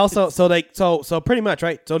 they also so pretty much,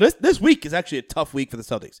 right? So this week is actually a tough week for the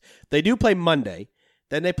Celtics. They do play Monday,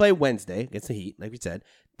 then they play Wednesday against the Heat, like we said.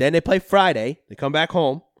 Then they play Friday. They come back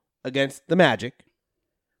home against the Magic.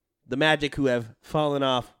 The Magic, who have fallen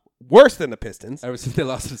off worse than the Pistons. Ever since they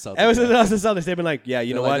lost to the Celtics. Ever since they lost to the Celtics, they've been like, yeah,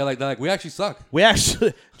 you know what? They're like, we actually suck. We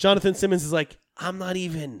actually, Jonathan Simmons is like, I'm not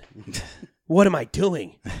even, what am I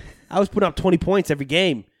doing? I was putting up 20 points every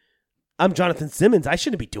game. I'm Jonathan Simmons. I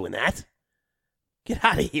shouldn't be doing that. Get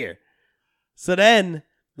out of here. So then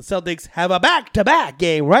the Celtics have a back-to-back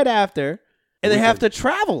game right after, and they have to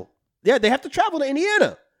travel. Yeah, they have to travel to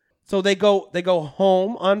Indiana. So they go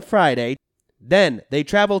home on Friday. Then they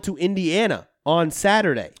travel to Indiana on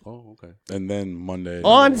Saturday. Oh, okay. And then Monday.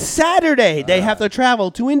 On Saturday, they have to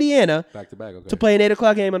travel to Indiana Back to back. Okay. to play an 8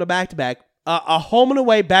 o'clock game on a back-to-back. A home and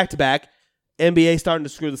away back-to-back. NBA starting to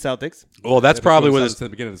screw the Celtics. Well, that's Yeah, probably before where the this,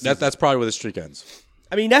 beginning of the season. that's probably where the streak ends.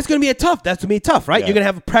 I mean, that's going to be tough, right? Yeah. You're going to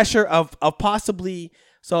have a pressure of possibly.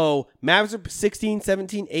 So Mavericks are 16,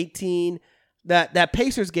 17, 18. That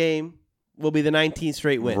Pacers game will be the 19th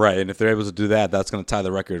straight win. Right, and if they're able to do that, that's going to tie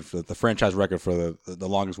the record for the franchise record for the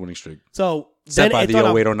longest winning streak. So Set then by it's the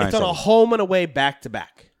on 08-09 it's on a Celtics. home and away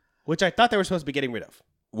back-to-back, which I thought they were supposed to be getting rid of.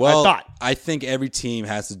 Well, I think every team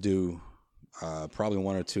has to do probably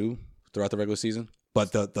 1 or 2 throughout the regular season.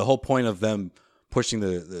 But the whole point of them pushing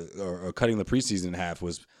or cutting the preseason in half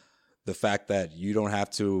was the fact that you don't have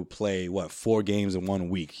to play 4 games in 1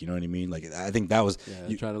 week. You know what I mean? Like I think that was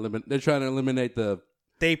They're trying to eliminate the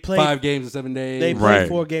They play 5 games in 7 days. They play Right.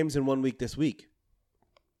 4 games in 1 week this week.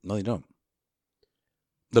 no, you don't.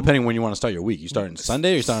 Depending when you want to start your week, you starting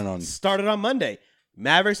Sunday or you starting on? Started on Monday.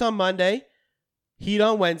 Mavericks on Monday. Heat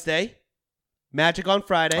on Wednesday. Magic on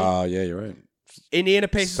Friday. Oh, yeah, you're right. Indiana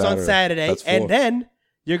Pacers on Saturday. Saturday. That's 4. And then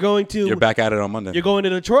you're going to You're back at it on Monday. you're going to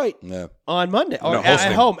Detroit Yeah. on Monday. Or No, at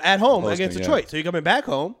hosting. home Hosting, against yeah. Detroit. So you're coming back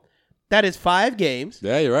home. That is 5 games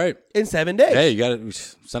Yeah, you're right. in 7 days. Hey, you got to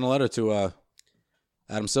send a letter to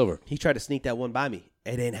Adam Silver. He tried to sneak that one by me.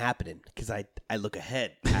 It ain't happening because I look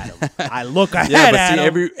ahead, Adam. I look ahead, Yeah, but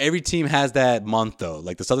Adam. see, every team has that month though.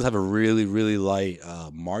 Like the Celtics have a really, really light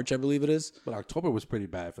March, I believe it is. But October was pretty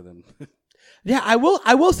bad for them. Yeah, I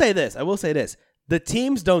will say this. The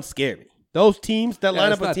teams don't scare me. Those teams that line Yeah,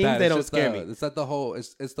 up it's with not teams, that. they It's don't just, scare me. It's not the whole.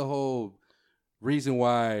 It's the whole reason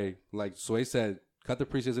why, like Sway said, cut the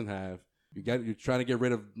preseason in half. You're trying to get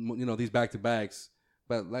rid of these back to backs,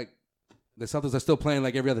 but like the Celtics are still playing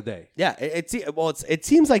like every other day. Yeah, it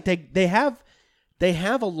seems like they have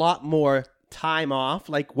a lot more time off.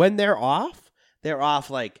 Like when they're off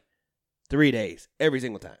like 3 days every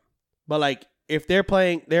single time. But like if they're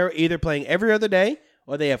either playing every other day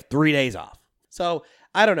or they have 3 days off. So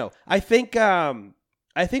I don't know. I think what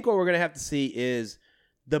we're gonna have to see is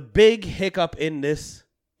the big hiccup in this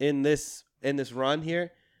run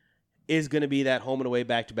here is going to be that home and away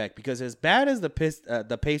back-to-back, because as bad as the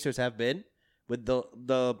Pacers have been with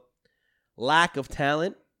the lack of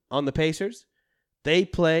talent on the Pacers, they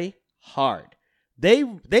play hard. They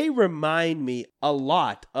remind me a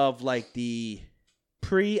lot of like the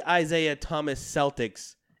pre-Isaiah Thomas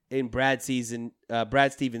Celtics in Brad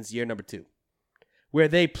Stevens' year number 2, where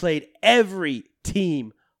they played every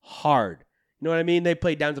team hard. You know what I mean? They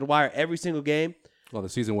played down to the wire every single game. Well, the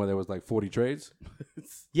season where there was like 40 trades.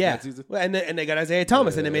 Yeah, well, and they got Isaiah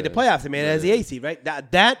Thomas, and they made the playoffs. They made it as the 8th seed, right?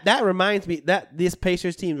 That reminds me, that this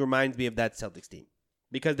Pacers team reminds me of that Celtics team,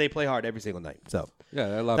 because they play hard every single night. So yeah,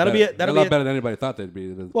 they're a lot that'll better. be They're a lot better than anybody thought they'd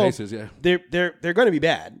be. The Pacers, yeah, they're going to be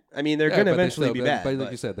bad. I mean, they're going to eventually be bad. But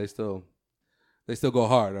like you said, they still go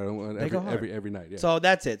hard every night. Yeah. So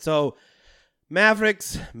that's it. So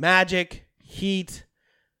Mavericks, Magic, Heat,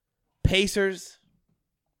 Pacers.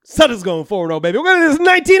 Suns going 4-0, baby. We're going to do this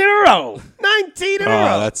 19 in a row. 19 in a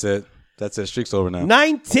row. That's it. That's it. Streak's over now.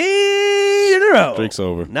 19 in a row. Streak's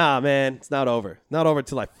over. Nah, man. It's not over. Not over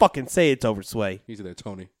until I fucking say it's over, Sway. Easy there,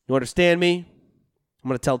 Tony. You understand me? I'm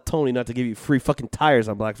going to tell Tony not to give you free fucking tires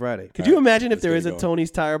on Black Friday. Could you imagine if there is a Tony's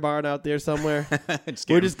Tire Barn out there somewhere?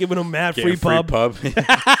 We're just giving him mad free pub.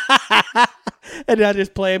 And I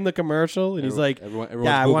just play him the commercial, and he's like,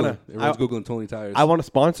 everyone's Googling Tony Tires. I want to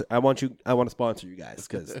sponsor. I want to sponsor you guys,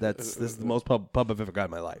 because this is the most pub I've ever got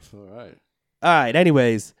in my life. All right.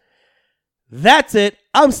 Anyways, that's it.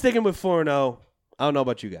 I'm sticking with 4-0. I don't know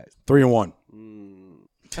about you guys. 3-1.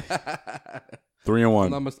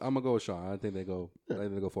 3-1. I'm gonna go with Sean. I think they go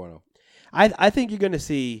 4-0. I think you're gonna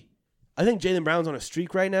see. I think Jaylen Brown's on a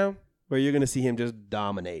streak right now where you're gonna see him just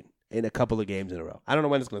dominate in a couple of games in a row. I don't know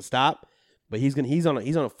when it's gonna stop, but he's on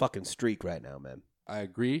a fucking streak right now, man. I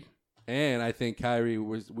agree, and I think Kyrie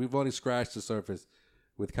we've only scratched the surface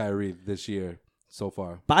with Kyrie this year so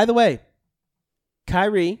far. By the way,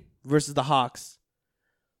 Kyrie versus the Hawks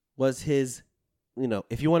was his,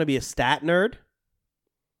 if you want to be a stat nerd,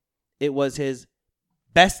 it was his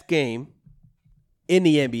best game in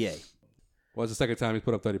the NBA. Well, it's the second time he's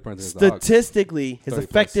put up 30 points against Statistically, the Hawks. his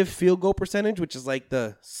effective field goal percentage, which is like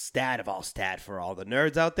the stat of all stat for all the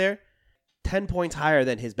nerds out there, 10 points higher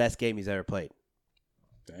than his best game he's ever played.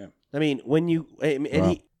 Damn. I mean, when you and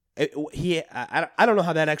wow. I don't know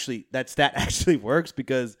how that stat actually works,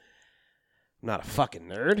 because I'm not a fucking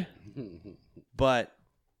nerd. But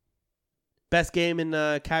best game in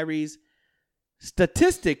Kyrie's,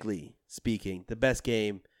 statistically speaking, the best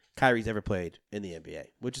game Kyrie's ever played in the NBA,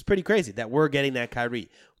 which is pretty crazy that we're getting that Kyrie.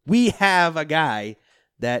 We have a guy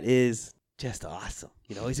that is just awesome.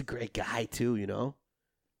 He's a great guy too, Don't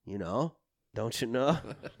you know? All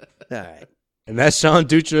right. And that's Sean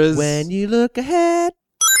Dutra's. When you look ahead.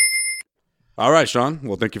 All right, Sean.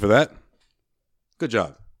 Well, thank you for that. Good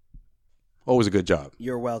job. Always a good job.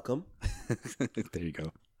 You're welcome. There you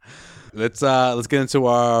go. Let's get into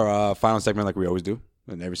our final segment like we always do.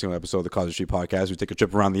 In every single episode of the Causeway Street Podcast, we take a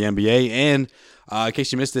trip around the NBA. And in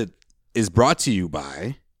case you missed it, is brought to you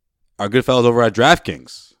by our good fellows over at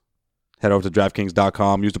DraftKings. Head over to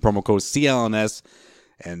DraftKings.com. Use the promo code CLNS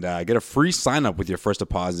and get a free sign-up with your first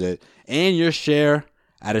deposit and your share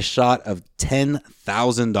at a shot of $10,000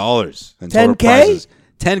 in total 10K? prizes.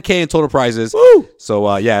 $10K in total prizes. Woo!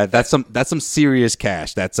 So, that's some serious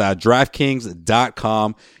cash. That's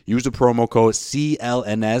DraftKings.com. Use the promo code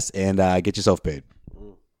CLNS and get yourself paid.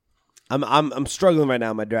 I'm struggling right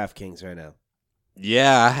now in my DraftKings right now.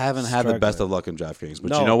 Yeah, I haven't had the best of luck in DraftKings.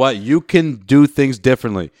 But No. you know what? You can do things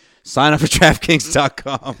differently. Sign up for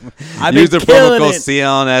DraftKings.com. I've Use been the promo killing code it.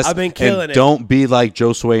 CLNS. I've been killing and it. Don't be like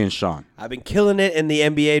Josue and Sean. I've been killing it in the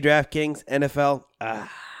NBA, DraftKings, NFL. I'm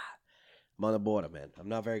on the border, man. I'm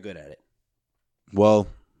not very good at it. Well,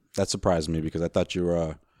 that surprised me because I thought you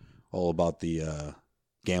were all about the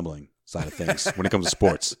gambling side of things when it comes to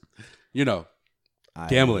sports.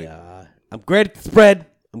 Gambling. I'm great at the spread.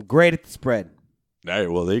 All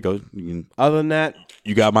right, well, there you go. Other than that,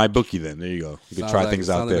 You got my bookie then. There you go. You can try things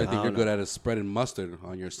out there. I think you're good at is spreading mustard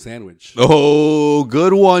on your sandwich. Oh,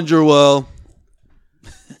 good one, Joel.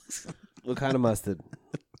 what kind of mustard?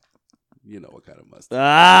 You know what kind of mustard.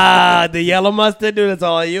 The yellow mustard, dude. That's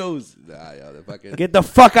all I use. Fucking Get the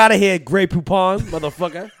fuck out of here, Grey Poupon,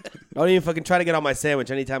 motherfucker. Don't even fucking try to get on my sandwich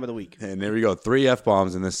any time of the week. And there we go. 3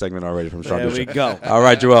 F-bombs in this segment already from Sean. There we go. All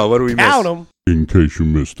right, Joel, what do we miss? Count them. In case you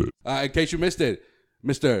missed it. in case you missed it,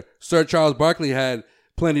 Mr. Sir Charles Barkley had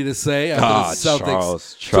plenty to say after the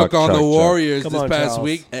Celtics took on the Warriors this past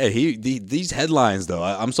week. Hey, these headlines though,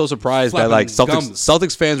 I'm so surprised Slapping that like gums.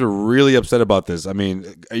 Celtics fans were really upset about this. I mean,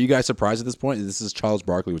 are you guys surprised at this point? This is Charles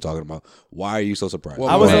Barkley we're talking about. Why are you so surprised? Well,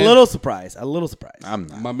 I was man. a little surprised. I'm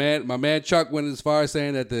not. My man Chuck went as far as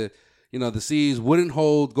saying that the C's wouldn't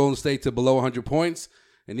hold Golden State to below 100 points.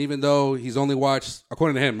 And even though he's only watched,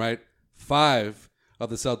 according to him, right, 5 of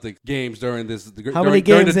the Celtic games during this, how many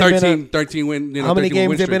games during the 13 win, how many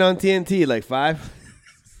games they've been on TNT? Like 5?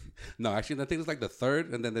 No, actually, I think it's like the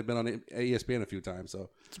 3rd, and then they've been on ESPN a few times. So,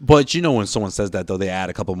 but when someone says that, though, they add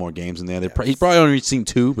a couple more games in there. He's probably only seen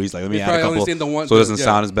 2, but he's like, let me add a couple, only seen the one, so it doesn't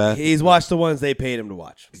sound as bad. He's watched the ones they paid him to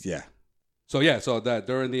watch. Yeah. So that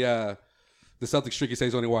during the Celtic streak, he says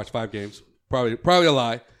he's only watched 5 games. Probably a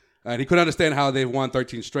lie. And he couldn't understand how they've won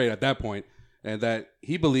 13 straight at that point, and that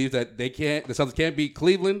he believed that the Celtics can't beat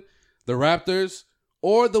Cleveland, the Raptors,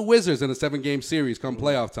 or the Wizards in a 7-game series come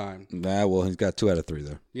playoff time. Nah, well, he's got 2 out of 3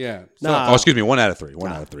 there. Yeah. Oh, excuse me, 1 out of 3.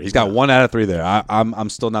 1 out of 3. He's got 1 out of 3 there. I'm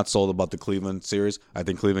still not sold about the Cleveland series. I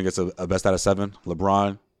think Cleveland gets a best out of 7.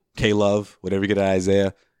 LeBron, K-Love, whatever you get at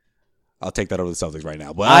Isaiah. I'll take that over the Celtics right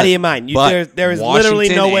now. But out of your mind. There is literally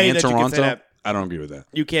no way that you can say that. I don't agree with that.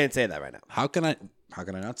 You can't say that right now. How can I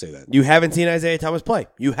not say that? You haven't seen Isaiah Thomas play.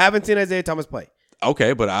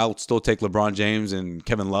 Okay, but I'll still take LeBron James and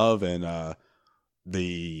Kevin Love and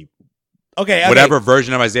the whatever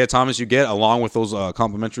version of Isaiah Thomas you get, along with those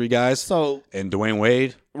complimentary guys. So and Dwayne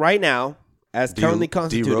Wade. Right now, as currently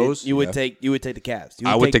constituted, you would take the Cavs.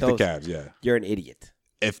 I would take the Cavs. Yeah, you're an idiot.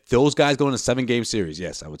 If those guys go in a 7-game series,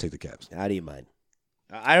 yes, I would take the Cavs. How do you mind?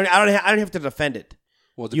 I don't have to defend it.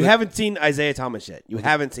 Well, you haven't seen Isaiah Thomas yet. You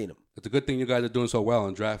haven't seen him. It's a good thing you guys are doing so well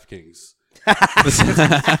on DraftKings.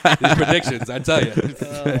 These predictions, I tell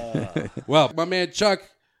you. Well, my man Chuck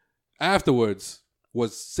afterwards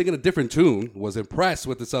was singing a different tune. Was impressed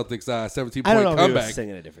with the Celtics' 17-point I don't know comeback. If he was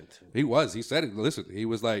singing a different tune. He was. He said it. Listen, he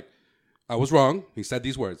was like, "I was wrong." He said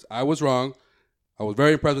these words: "I was wrong. I was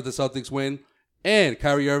very impressed with the Celtics win, and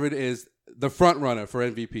Kyrie Irving is the front runner for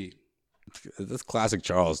MVP." That's classic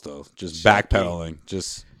Charles, though. Just backpedaling.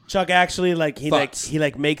 Just Chuck actually he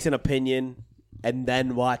makes an opinion and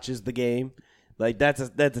then watches the game. Like that's a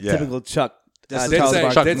typical Chuck.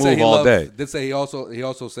 Chuck move all day. Did say he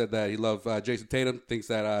also said that he loved Jason Tatum. Thinks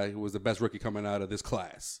that he was the best rookie coming out of this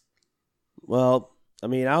class. Well, I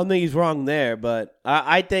mean, I don't think he's wrong there, but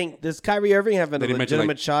I think does Kyrie Irving have a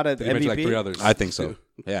legitimate shot at MVP? Like 3 others. I think so.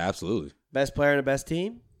 Yeah, absolutely. Best player in the best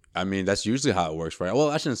team. I mean, that's usually how it works, right? Well,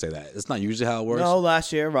 I shouldn't say that. It's not usually how it works. No,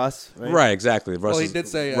 last year, Russ. Right, exactly. Russ he did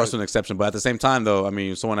say Russ is an exception. But at the same time, though, I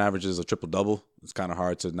mean, if someone averages a triple-double, it's kind of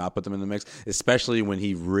hard to not put them in the mix, especially when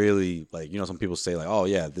he really, some people say, oh,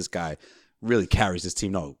 yeah, this guy really carries this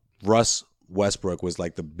team. No, Russ Westbrook was,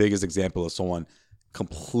 the biggest example of someone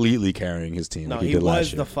completely carrying his team. No, he did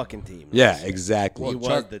was the fucking team. Yeah, exactly. He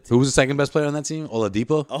was the team. Who was the second best player on that team?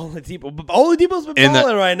 Oladipo? Oladipo's been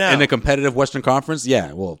balling right now. In the competitive Western Conference?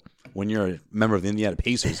 Yeah, well, when you're a member of the Indiana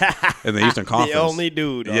Pacers in the Eastern Conference. The only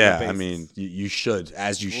dude on the Pacers. I mean, you should,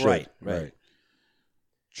 as you should. Right.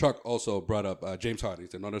 Chuck also brought up James Harden. He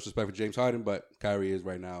said, no disrespect for James Harden, but Kyrie is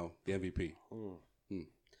right now the MVP.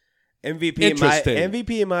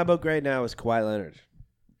 MVP in my book right now is Kawhi Leonard.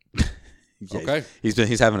 Okay.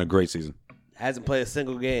 He's having a great season. Hasn't played a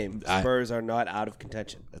single game. Spurs are not out of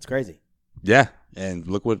contention. That's crazy. Yeah, and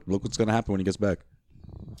look what's going to happen when he gets back.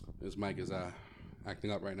 His mic is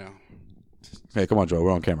acting up right now. Hey, come on, Joe. We're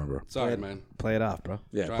on camera, bro. Sorry, man. Play it off, bro.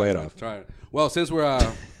 Yeah, play it off. Try it. Well, since we're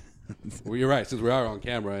well, you're right. Since we are on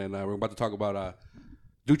camera and we're about to talk about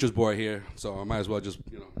Ducha's boy here, so I might as well just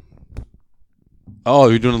Oh,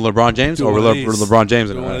 you're doing the LeBron James? Or LeBron James?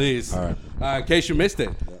 Doing one of these. All right. In case you missed it,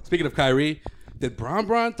 speaking of Kyrie, did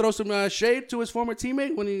Bron throw some shade to his former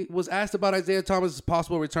teammate when he was asked about Isaiah Thomas'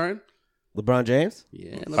 possible return? LeBron James?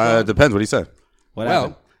 Yeah. It depends what he said. What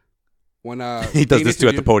happened? When he does this too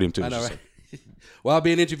at the podium too. I know, right? While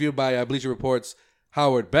being interviewed by Bleacher Report's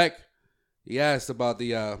Howard Beck, he asked about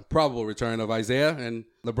the probable return of Isaiah, and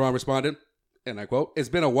LeBron responded, and I quote, "It's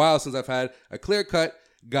been a while since I've had a clear-cut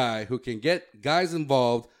guy who can get guys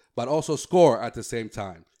involved but also score at the same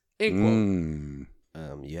time." End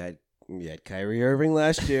quote. You had Kyrie Irving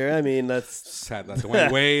last year. I mean, that's had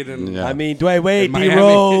Dwayne Wade and I mean Dwayne Wade, D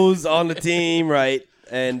Rose on the team, right?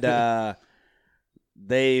 And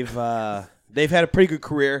they've had a pretty good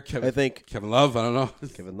career. I think Kevin Love. I don't know.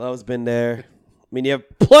 Kevin Love's been there. I mean, you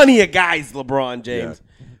have plenty of guys. LeBron James. Yeah.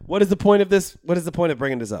 What is the point of this? What is the point of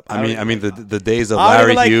bringing this up? I mean, the days of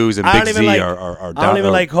Larry Hughes and Big Z are down. I don't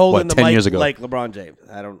even like holding the 10 mic years ago. like LeBron James.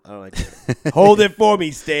 I don't like it. Hold it for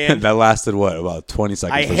me, Stan. That lasted about 20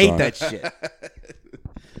 seconds. I hate that shit.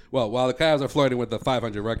 Well, while the Cavs are flirting with the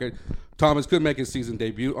 500 record, Thomas could make his season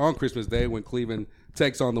debut on Christmas Day when Cleveland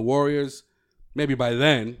takes on the Warriors. Maybe by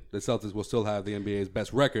then, the Celtics will still have the NBA's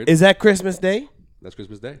best record. Is that Christmas Day? That's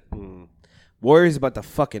Christmas Day. Warriors about to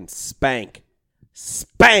fucking spank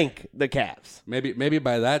spank the Cavs. Maybe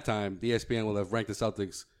by that time, ESPN will have ranked the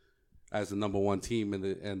Celtics as the number one team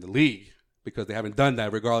in the league because they haven't done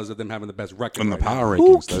that, regardless of them having the best record In the right now. power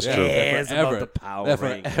Who rankings, that's true. cares Forever. about the power They're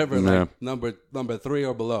rankings? forever Yeah. like number 3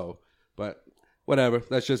 or below. But whatever,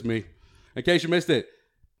 that's just me. In case you missed it,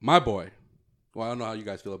 my boy. Well, I don't know how you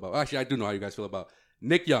guys feel about. Actually, I do know how you guys feel about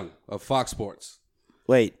Nick Young of Fox Sports.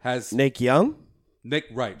 Wait, Has Nick Young? Nick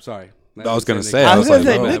Wright? Sorry, I was gonna say, I was going to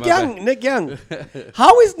like, say, oh, Nick my Young. bad. Nick Young.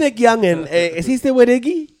 How is Nick Young in? Is he still with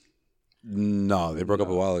Iggy? No, they broke up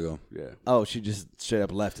a while ago. Yeah. Oh, she just straight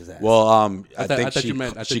up left his ass. Well, I thought think you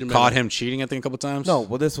meant- I thought she you meant caught that. him cheating. I think a couple times. no.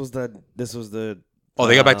 Well, this was the. Oh,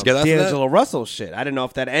 they got back together after that? D'Angelo Russell shit. I didn't know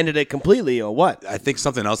if that ended it completely or what. I think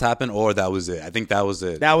something else happened, or that was it. I think that was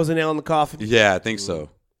it. That was a nail in the coffin. Yeah, I think so.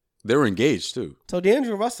 They were engaged too. So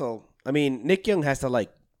D'Angelo Russell. I mean, Nick Young has to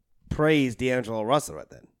like praise D'Angelo Russell right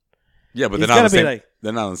then. Yeah, but He's they're not on the gotta be same. like-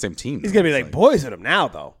 They're not on the same team. He's though. gonna be It's like boys with him now,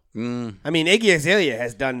 though. Mm. I mean, Iggy Azalea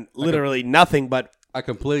has done literally nothing but I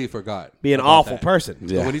completely forgot. be an about awful that. person.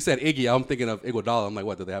 So Yeah. when he said Iggy, I'm thinking of Iguodala. I'm like,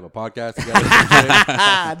 what? Do they have a podcast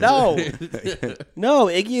together? No, no.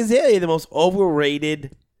 Iggy Azalea, the most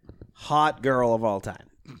overrated hot girl of all time.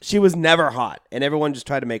 She was never hot, and everyone just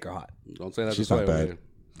tried to make her hot. Don't say that. She's this not way, bad. man.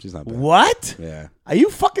 She's not bad. What? Yeah, Are you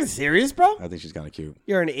fucking serious, bro? I think she's kind of cute.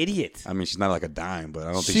 You're an idiot. I mean, she's not like a dime, but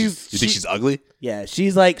I don't think She's- she's. You think she- she's ugly? Yeah,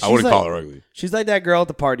 she's like. I wouldn't like, call her ugly. She's like that girl at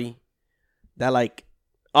the party that, like,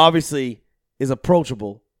 obviously is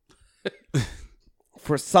approachable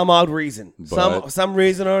for some odd reason. But- Some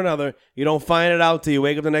reason or another. You don't find it out till you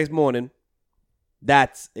wake up the next morning.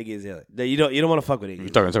 That's Iggy Azalea. You don't want to fuck with Iggy. You're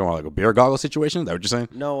talking about like a beer goggle situation? Is that what you're saying?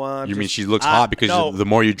 No, You mean she looks hot because no. the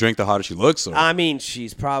more you drink, the hotter she looks? Or? I mean,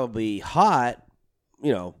 she's probably hot.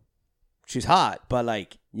 You know, she's hot, but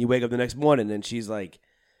like you wake up the next morning and she's like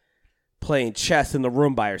playing chess in the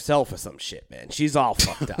room by herself or some shit, man. She's all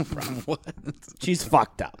fucked up, bro. What? She's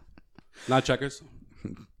fucked up. Not checkers.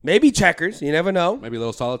 Maybe checkers. You never know. Maybe a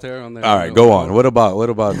little solitaire on there. All right, go on. What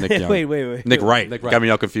about Nick Young? Wait. Nick Wright. Nick Wright. Got me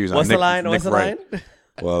all confused. What's Nick, the line? Nick What's the Wright. line?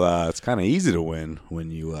 Well, it's kind of easy to win when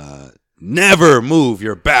you never move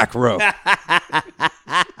your back row.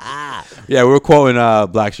 Yeah, we were quoting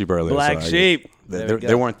Black Sheep earlier. Black so Sheep. They, There we they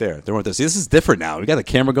go. weren't there. They weren't there. See, this is different now. We got the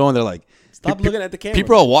camera going. They're like, Stop looking at the camera.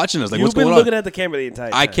 people are watching us. Like, You've what's been going looking on? at the camera the entire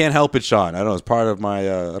time. I can't help it, Sean. I don't know. It's part of my, I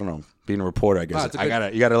don't know, being a reporter, I guess. Nah, it's a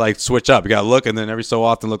good- You gotta like switch up. You gotta look and then every so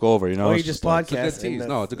often look over, you know? Or you It's just like, It's a good podcast. tease.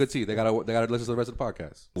 No, it's a good tease. They gotta listen to the rest of the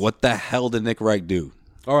podcast. what the hell did Nick Wright do?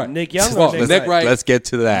 All right, Nick Young or Well, Nick Nick Wright. Let's get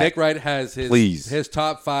to that. Nick Wright has Please. his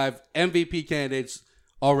top 5 MVP candidates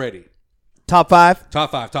already. Top 5.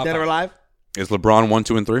 Top 5. Dead or alive? Is LeBron 1,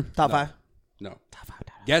 2, and 3? Top 5. No.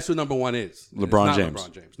 Guess who number 1 is? It's LeBron not James.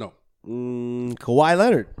 LeBron James. No. Kawhi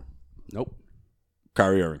Leonard. Nope.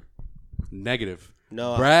 Kyrie Irving. Negative.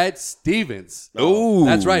 No. Brad Stevens. Ooh.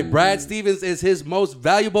 That's right. Brad Stevens is his most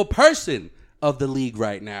valuable person of the league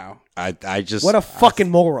right now. I just What a fucking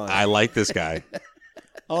moron. I like this guy.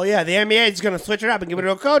 Oh, yeah. The NBA is going to switch it up and give it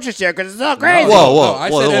to a coach this year because it's so crazy. Whoa, I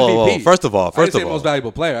whoa, said whoa, whoa. MVP. First of all, I didn't say most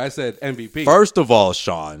valuable player. I said MVP. First of all,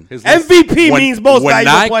 Sean. His list- MVP means most when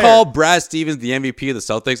valuable I player. call Brad Stevens the MVP of the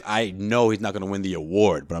Celtics, I know he's not going to win the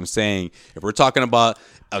award. But I'm saying if we're talking about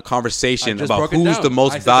a I conversation just about broke it who's down. the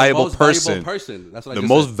most I said valuable most valuable person, person. That's what I the just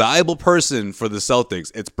most said. valuable person for the Celtics,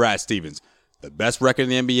 it's Brad Stevens. The best record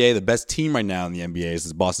in the NBA, the best team right now in the NBA is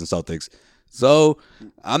the Boston Celtics. So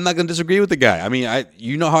I'm not going to disagree with the guy. I mean,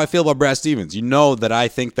 you know how I feel about Brad Stevens. You know that I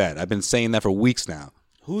think that. I've been saying that for weeks now.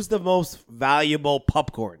 Who's the most valuable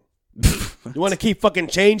popcorn? You want to keep fucking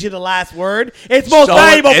changing the last word? It's most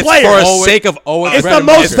valuable it's player. for the sake of It's the Brandon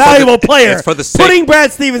most Marshall. valuable player. It's for the sake. Putting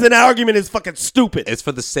Brad Stevens in an argument is fucking stupid. It's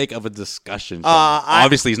for the sake of a discussion. I-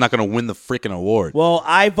 Obviously, he's not going to win the freaking award. Well,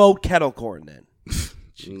 I vote kettle corn then.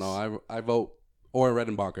 No, I vote Oren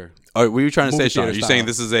Redenbacher. All right, what are you trying to say, Movie Sean? Are theater you style. saying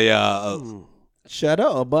this is a Shut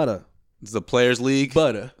up or butter? this is a players' league?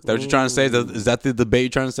 Butter. Is that what you're trying to say? Is that the debate you're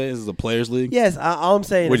trying to say? This is a players' league? Yes, all I'm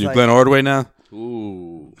saying What is you, like, Glenn Ordway now?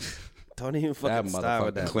 Ooh. don't even fucking That start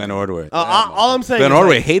with motherfucker. that. Glenn Ordway. All I'm saying Glenn is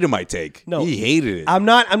Ordway like, hated my take. No. He hated it. I'm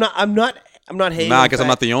not hating. Nah, the because I'm fact-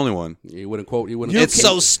 not the only one. He wouldn't quote. He wouldn't. It's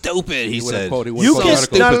so stupid, he He wouldn't said. quote. He You wouldn't quote can- the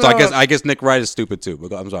article. no, Stupid. no, So no. I guess Nick Wright is stupid too.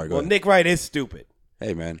 But I'm sorry. Go Well, ahead. Nick Wright is stupid.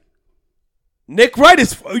 Hey, man. Nick Wright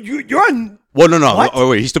is you're on Well, no. What? Oh,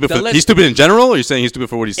 wait. He's stupid. The For, list- he's stupid in general, or you're saying he's stupid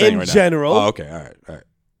for what he's saying In right now? general. Oh, okay. All right.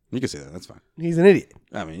 You can say that. That's fine. he's an idiot.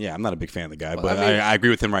 I mean, yeah, I'm not a big fan of the guy, Well, but I mean- I agree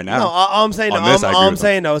with him right now. No, all I'm saying, On this, I agree all I'm with him.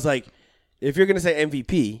 saying though is like, if you're gonna say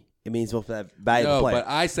MVP, it means both that valuable No, player. but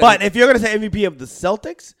I said- But if you're gonna say MVP of the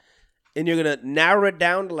Celtics, and you're gonna narrow it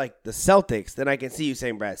down to like the Celtics, then I can see you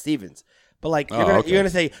saying Brad Stevens. But like Oh, you're okay. gonna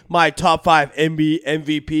say my top 5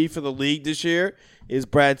 MVP for the league this year is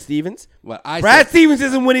Brad Stevens. What Brad Stevens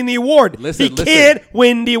isn't winning the award. Listen. He can't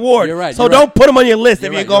win the award. You're right, So you're don't right. put him on your list if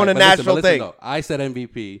You're you're right, going to but listen, national but listen, thing. though, I said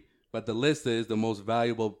MVP, but the list is the most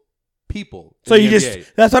valuable people. So in you the just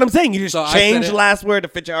NBA. that's what I'm saying. You just So I change said the it- last word to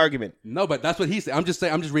fit your argument. No, but that's what he said. I'm just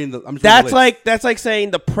saying. I'm just reading the. That's like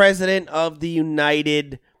saying the president of the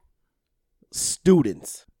United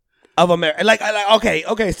Students of America. Like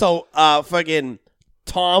okay. So fucking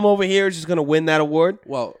Tom over here is just gonna win that award,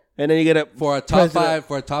 Well, and then you get for a top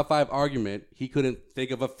five argument, he couldn't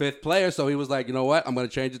think of a fifth player, so he was like, you know what? I'm going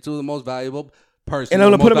to change it to the most valuable person, And I'm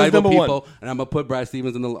gonna the put most him as valuable number people, and I'm going to put Brad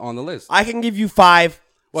Stevens on the list. I can give you 5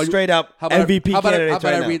 Well, straight up how about MVP how about candidates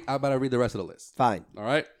right now. How about I read the rest of the list? Fine. All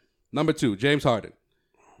right. Number 2, James Harden.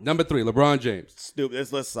 Number 3, LeBron James. Stupid.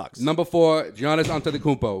 This list sucks. Number 4, Giannis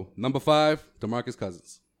Antetokounmpo. Number 5, DeMarcus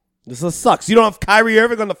Cousins. This list sucks. You don't have Kyrie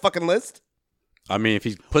Irving on the fucking list? I mean, if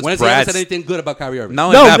he puts When has he ever Brad, said anything good about Kyrie Irving? not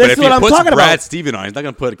only No, that, but this if is he what I'm puts talking Brad about. Stevens on, he's not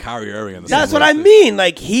going to put Kyrie Irving on the That's same what I list. mean.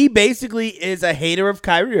 Like, he basically is a hater of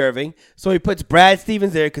Kyrie Irving, so he puts Brad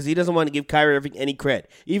Stevens there because he doesn't want to give Kyrie Irving any credit,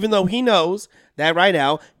 even though he knows that right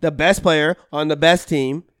now the best player on the best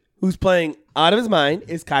team who's playing out of his mind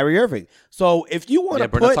is Kyrie Irving. So if you want Yeah, to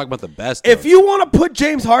but we're not put, talking about the best. if though. you want to put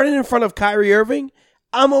James Harden in front of Kyrie Irving,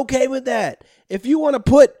 I'm okay with that. If you want to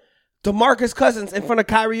put DeMarcus Cousins in front of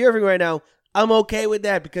Kyrie Irving right now, I'm okay with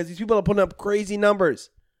that because these people are putting up crazy numbers.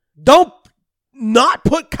 Don't not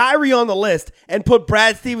put Kyrie on the list and put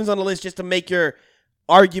Brad Stevens on the list just to make your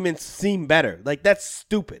arguments seem better. Like, that's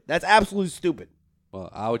stupid. That's absolutely stupid. Well,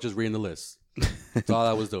 I was just reading the list. That's all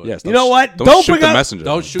I was doing. Yes, You know what? Don't shoot bring the up messenger.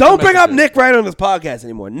 Don't shoot Don't the bring up messenger. Nick Wright on this podcast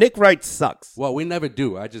anymore. Nick Wright sucks. Well, we never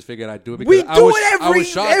do. I just figured I'd do it because We I do was, it I was every-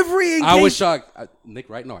 shocked. every I was occasion. shocked. Nick,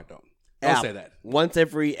 right? No, I don't. Don't Yeah. say that. Once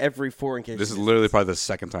every 4 occasions. This is literally probably the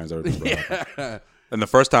second time it's ever been brought up. And the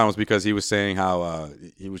first time was because he was saying how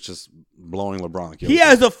he was just blowing LeBron. Like He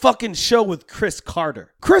has a fucking show with Chris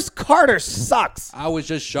Carter. Chris Carter sucks. I was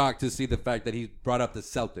just shocked to see the fact that he brought up the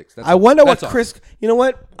Celtics. That's I wonder what that's all. Chris. You know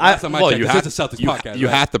what? Last time I well, checked, you this have, is a Celtics you, podcast. you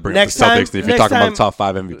right? have to bring Next up the Celtics time- if you're next talking about time- the top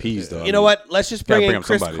 5 MVPs, though. You know what? Let's just gotta bring bring in up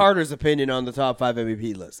Chris somebody. Carter's opinion on the top 5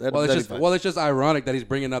 MVP list. Well, it's just ironic that he's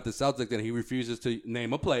bringing up the Celtics and he refuses to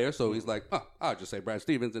name a player. So he's like, I'll just say Brad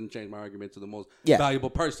Stevens and change my argument to the most Yeah. valuable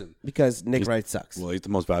person. because Nick Wright sucks. Well, he's the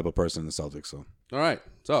most valuable person in the Celtics, so. All right,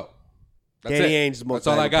 so that's Danny it. Ainge is the most That's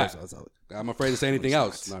all I valuable got. person. That's all. I'm afraid to say anything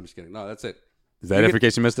else. No, I'm just kidding. No, that's it. Is that it in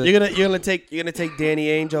case you missed it? You're gonna take Danny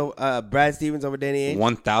Ainge over Brad Stevens over Danny Ainge.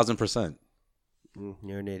 1,000%.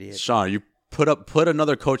 You're an idiot. Sean, you put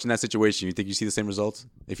another coach in that situation. You think you see the same results?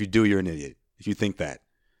 If you do, you're an idiot. If you think that.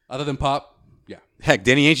 Other than Pop, yeah. Heck,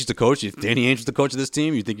 Danny Ainge is the coach. If Danny Ainge was the coach of this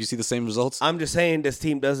team, you think you see the same results? I'm just saying this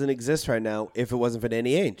team doesn't exist right now if it wasn't for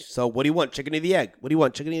Danny Ainge. So what do you want? Chicken or the egg? What do you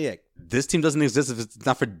want? Chicken or the egg? This team doesn't exist if it's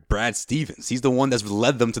not for Brad Stevens. He's the one that's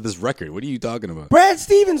led them to this record. What are you talking about? Brad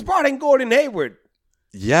Stevens brought in Gordon Hayward.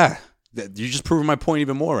 Yeah. You just proving my point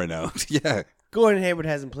even more right now. Yeah. Gordon Hayward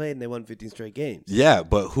hasn't played and they won 15 straight games. Yeah,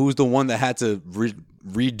 but who's the one that had to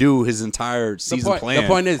redo his entire season plan the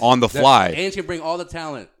point is on the that fly? Ainge can bring all the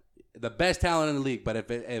talent, the best talent in the league. But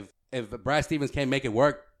if Brad Stevens can't make it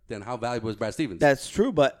work, then how valuable is Brad Stevens? That's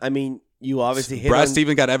true, but I mean, you obviously hit Brad on,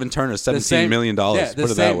 Stevens got Evan Turner The $17 million. Yeah,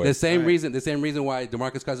 Put it that way. The same reason why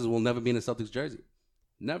DeMarcus Cousins will never be in a Celtics jersey.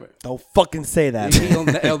 Never. Don't fucking say that. He'll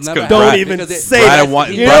never Don't happen even because say Brad that. don't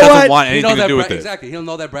want, You Brad know doesn't what? want He anything knows to that do with it. exactly. He'll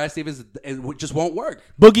know that Brad Stevens it just won't work.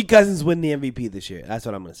 Boogie Cousins win the MVP this year. That's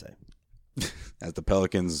what I'm going to say. As the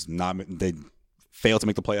Pelicans they fail to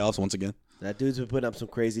make the playoffs once again. That dude's been putting up some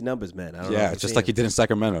crazy numbers, man. I don't know Yeah, if just you've like seen he did in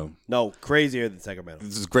Sacramento. it. No, crazier than Sacramento.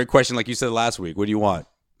 This is a great question, like you said last week. What do you want?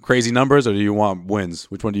 Crazy numbers or do you want wins?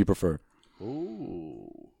 Which one do you prefer?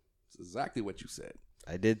 Ooh, that's exactly what you said.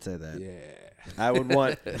 I did say that. Yeah. I would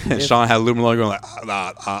want. And Sean had Lou Malone going like, He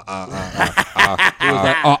was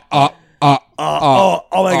like,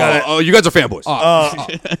 oh my god! oh, you guys are fanboys.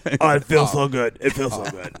 It feels so good. It feels so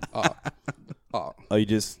good. Oh, you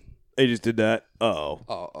just did that.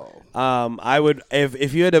 I would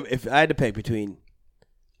if I had to pick between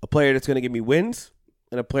a player that's going to give me wins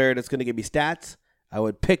and a player that's going to give me stats, I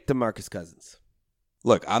would pick DeMarcus Cousins.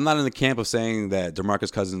 Look, I'm not in the camp of saying that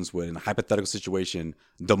DeMarcus Cousins would, in a hypothetical situation,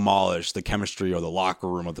 demolish the chemistry or the locker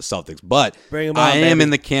room of the Celtics. But Bring him on, I am baby. in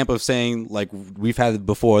the camp of saying, like we've had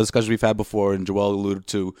before, discussion we've had before, and Joel alluded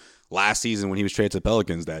to last season when he was traded to the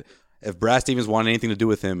Pelicans, that if Brad Stevens wanted anything to do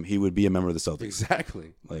with him, he would be a member of the Celtics.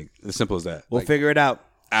 exactly. Like, as simple as that. We'll Like, figure it out.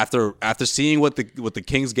 after seeing what the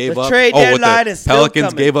Kings gave The up, trade what deadline the is still Pelicans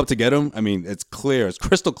coming. gave up to get him, I mean, it's clear. It's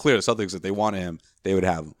crystal clear the Celtics, if they wanted him, they would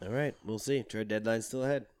have him. All right, we'll see. Trade deadline's still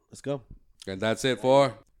ahead. Let's go. And that's it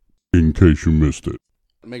for. In case you missed it.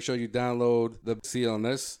 Make sure you download the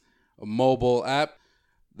CLNS mobile app,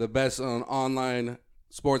 the best on online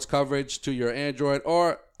sports coverage to your Android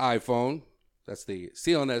or iPhone. That's the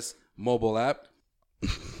CLNS mobile app.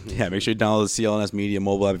 Yeah, make sure you download the CLNS Media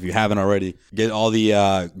mobile app if you haven't already. Get all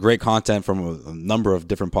the great content from a number of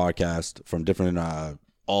different podcasts from different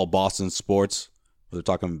all Boston sports. They're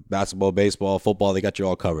talking basketball, baseball, football. They got you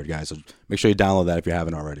all covered, guys. So make sure you download that if you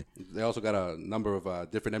haven't already. They also got a number of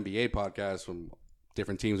different NBA podcasts from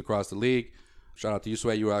different teams across the league. Shout out to you,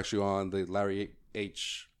 Sway. You were actually on the Larry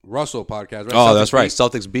H. Russell podcast, right? Oh, Celtics that's right. Beat.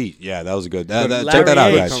 Celtics Beat. Yeah, that was a good. Check that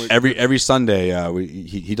Larry out, H. guys. Every Sunday,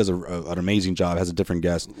 he does an amazing job. Has a different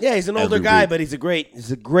guest. Yeah, he's an older every guy, week. but he's a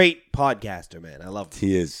great podcaster, man. I love him.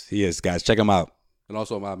 He is, guys. Check him out. And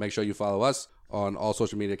also, make sure you follow us on all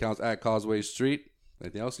social media accounts at Causeway Street.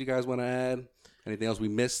 Anything else you guys want to add? Anything else we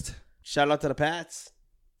missed? Shout out to the Pats.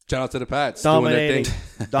 Shout out to the Pats. Dominating. Doing their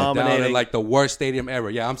thing. Dominating. Down in like the worst stadium ever.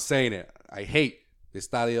 Yeah, I'm saying it. I hate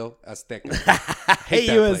Estadio Azteca. I hate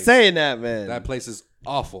you in saying that, man. That place is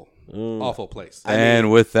awful. Awful place. And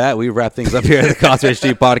with that, we wrap things up here at the Causeway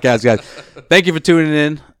Street Podcast, guys. Thank you for tuning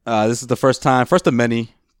in. This is the first of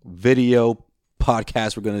many video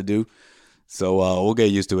podcasts we're going to do. So we'll get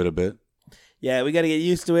used to it a bit. Yeah, we got to get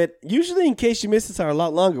used to it. Usually, in case you missed us, are a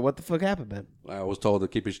lot longer. What the fuck happened, man? I was told to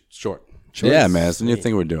keep it short. Yeah, man. It's a new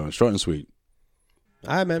thing we're doing. Short and sweet.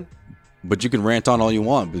 All right, man. But you can rant on all you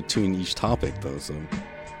want between each topic, though. So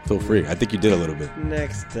feel free. I think you did a little bit.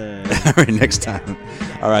 Next time. All right, next time.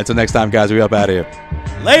 All right, until next time, guys. We up out of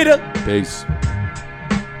here. Later. Peace.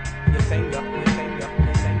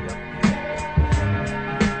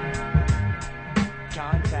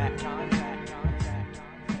 Contact.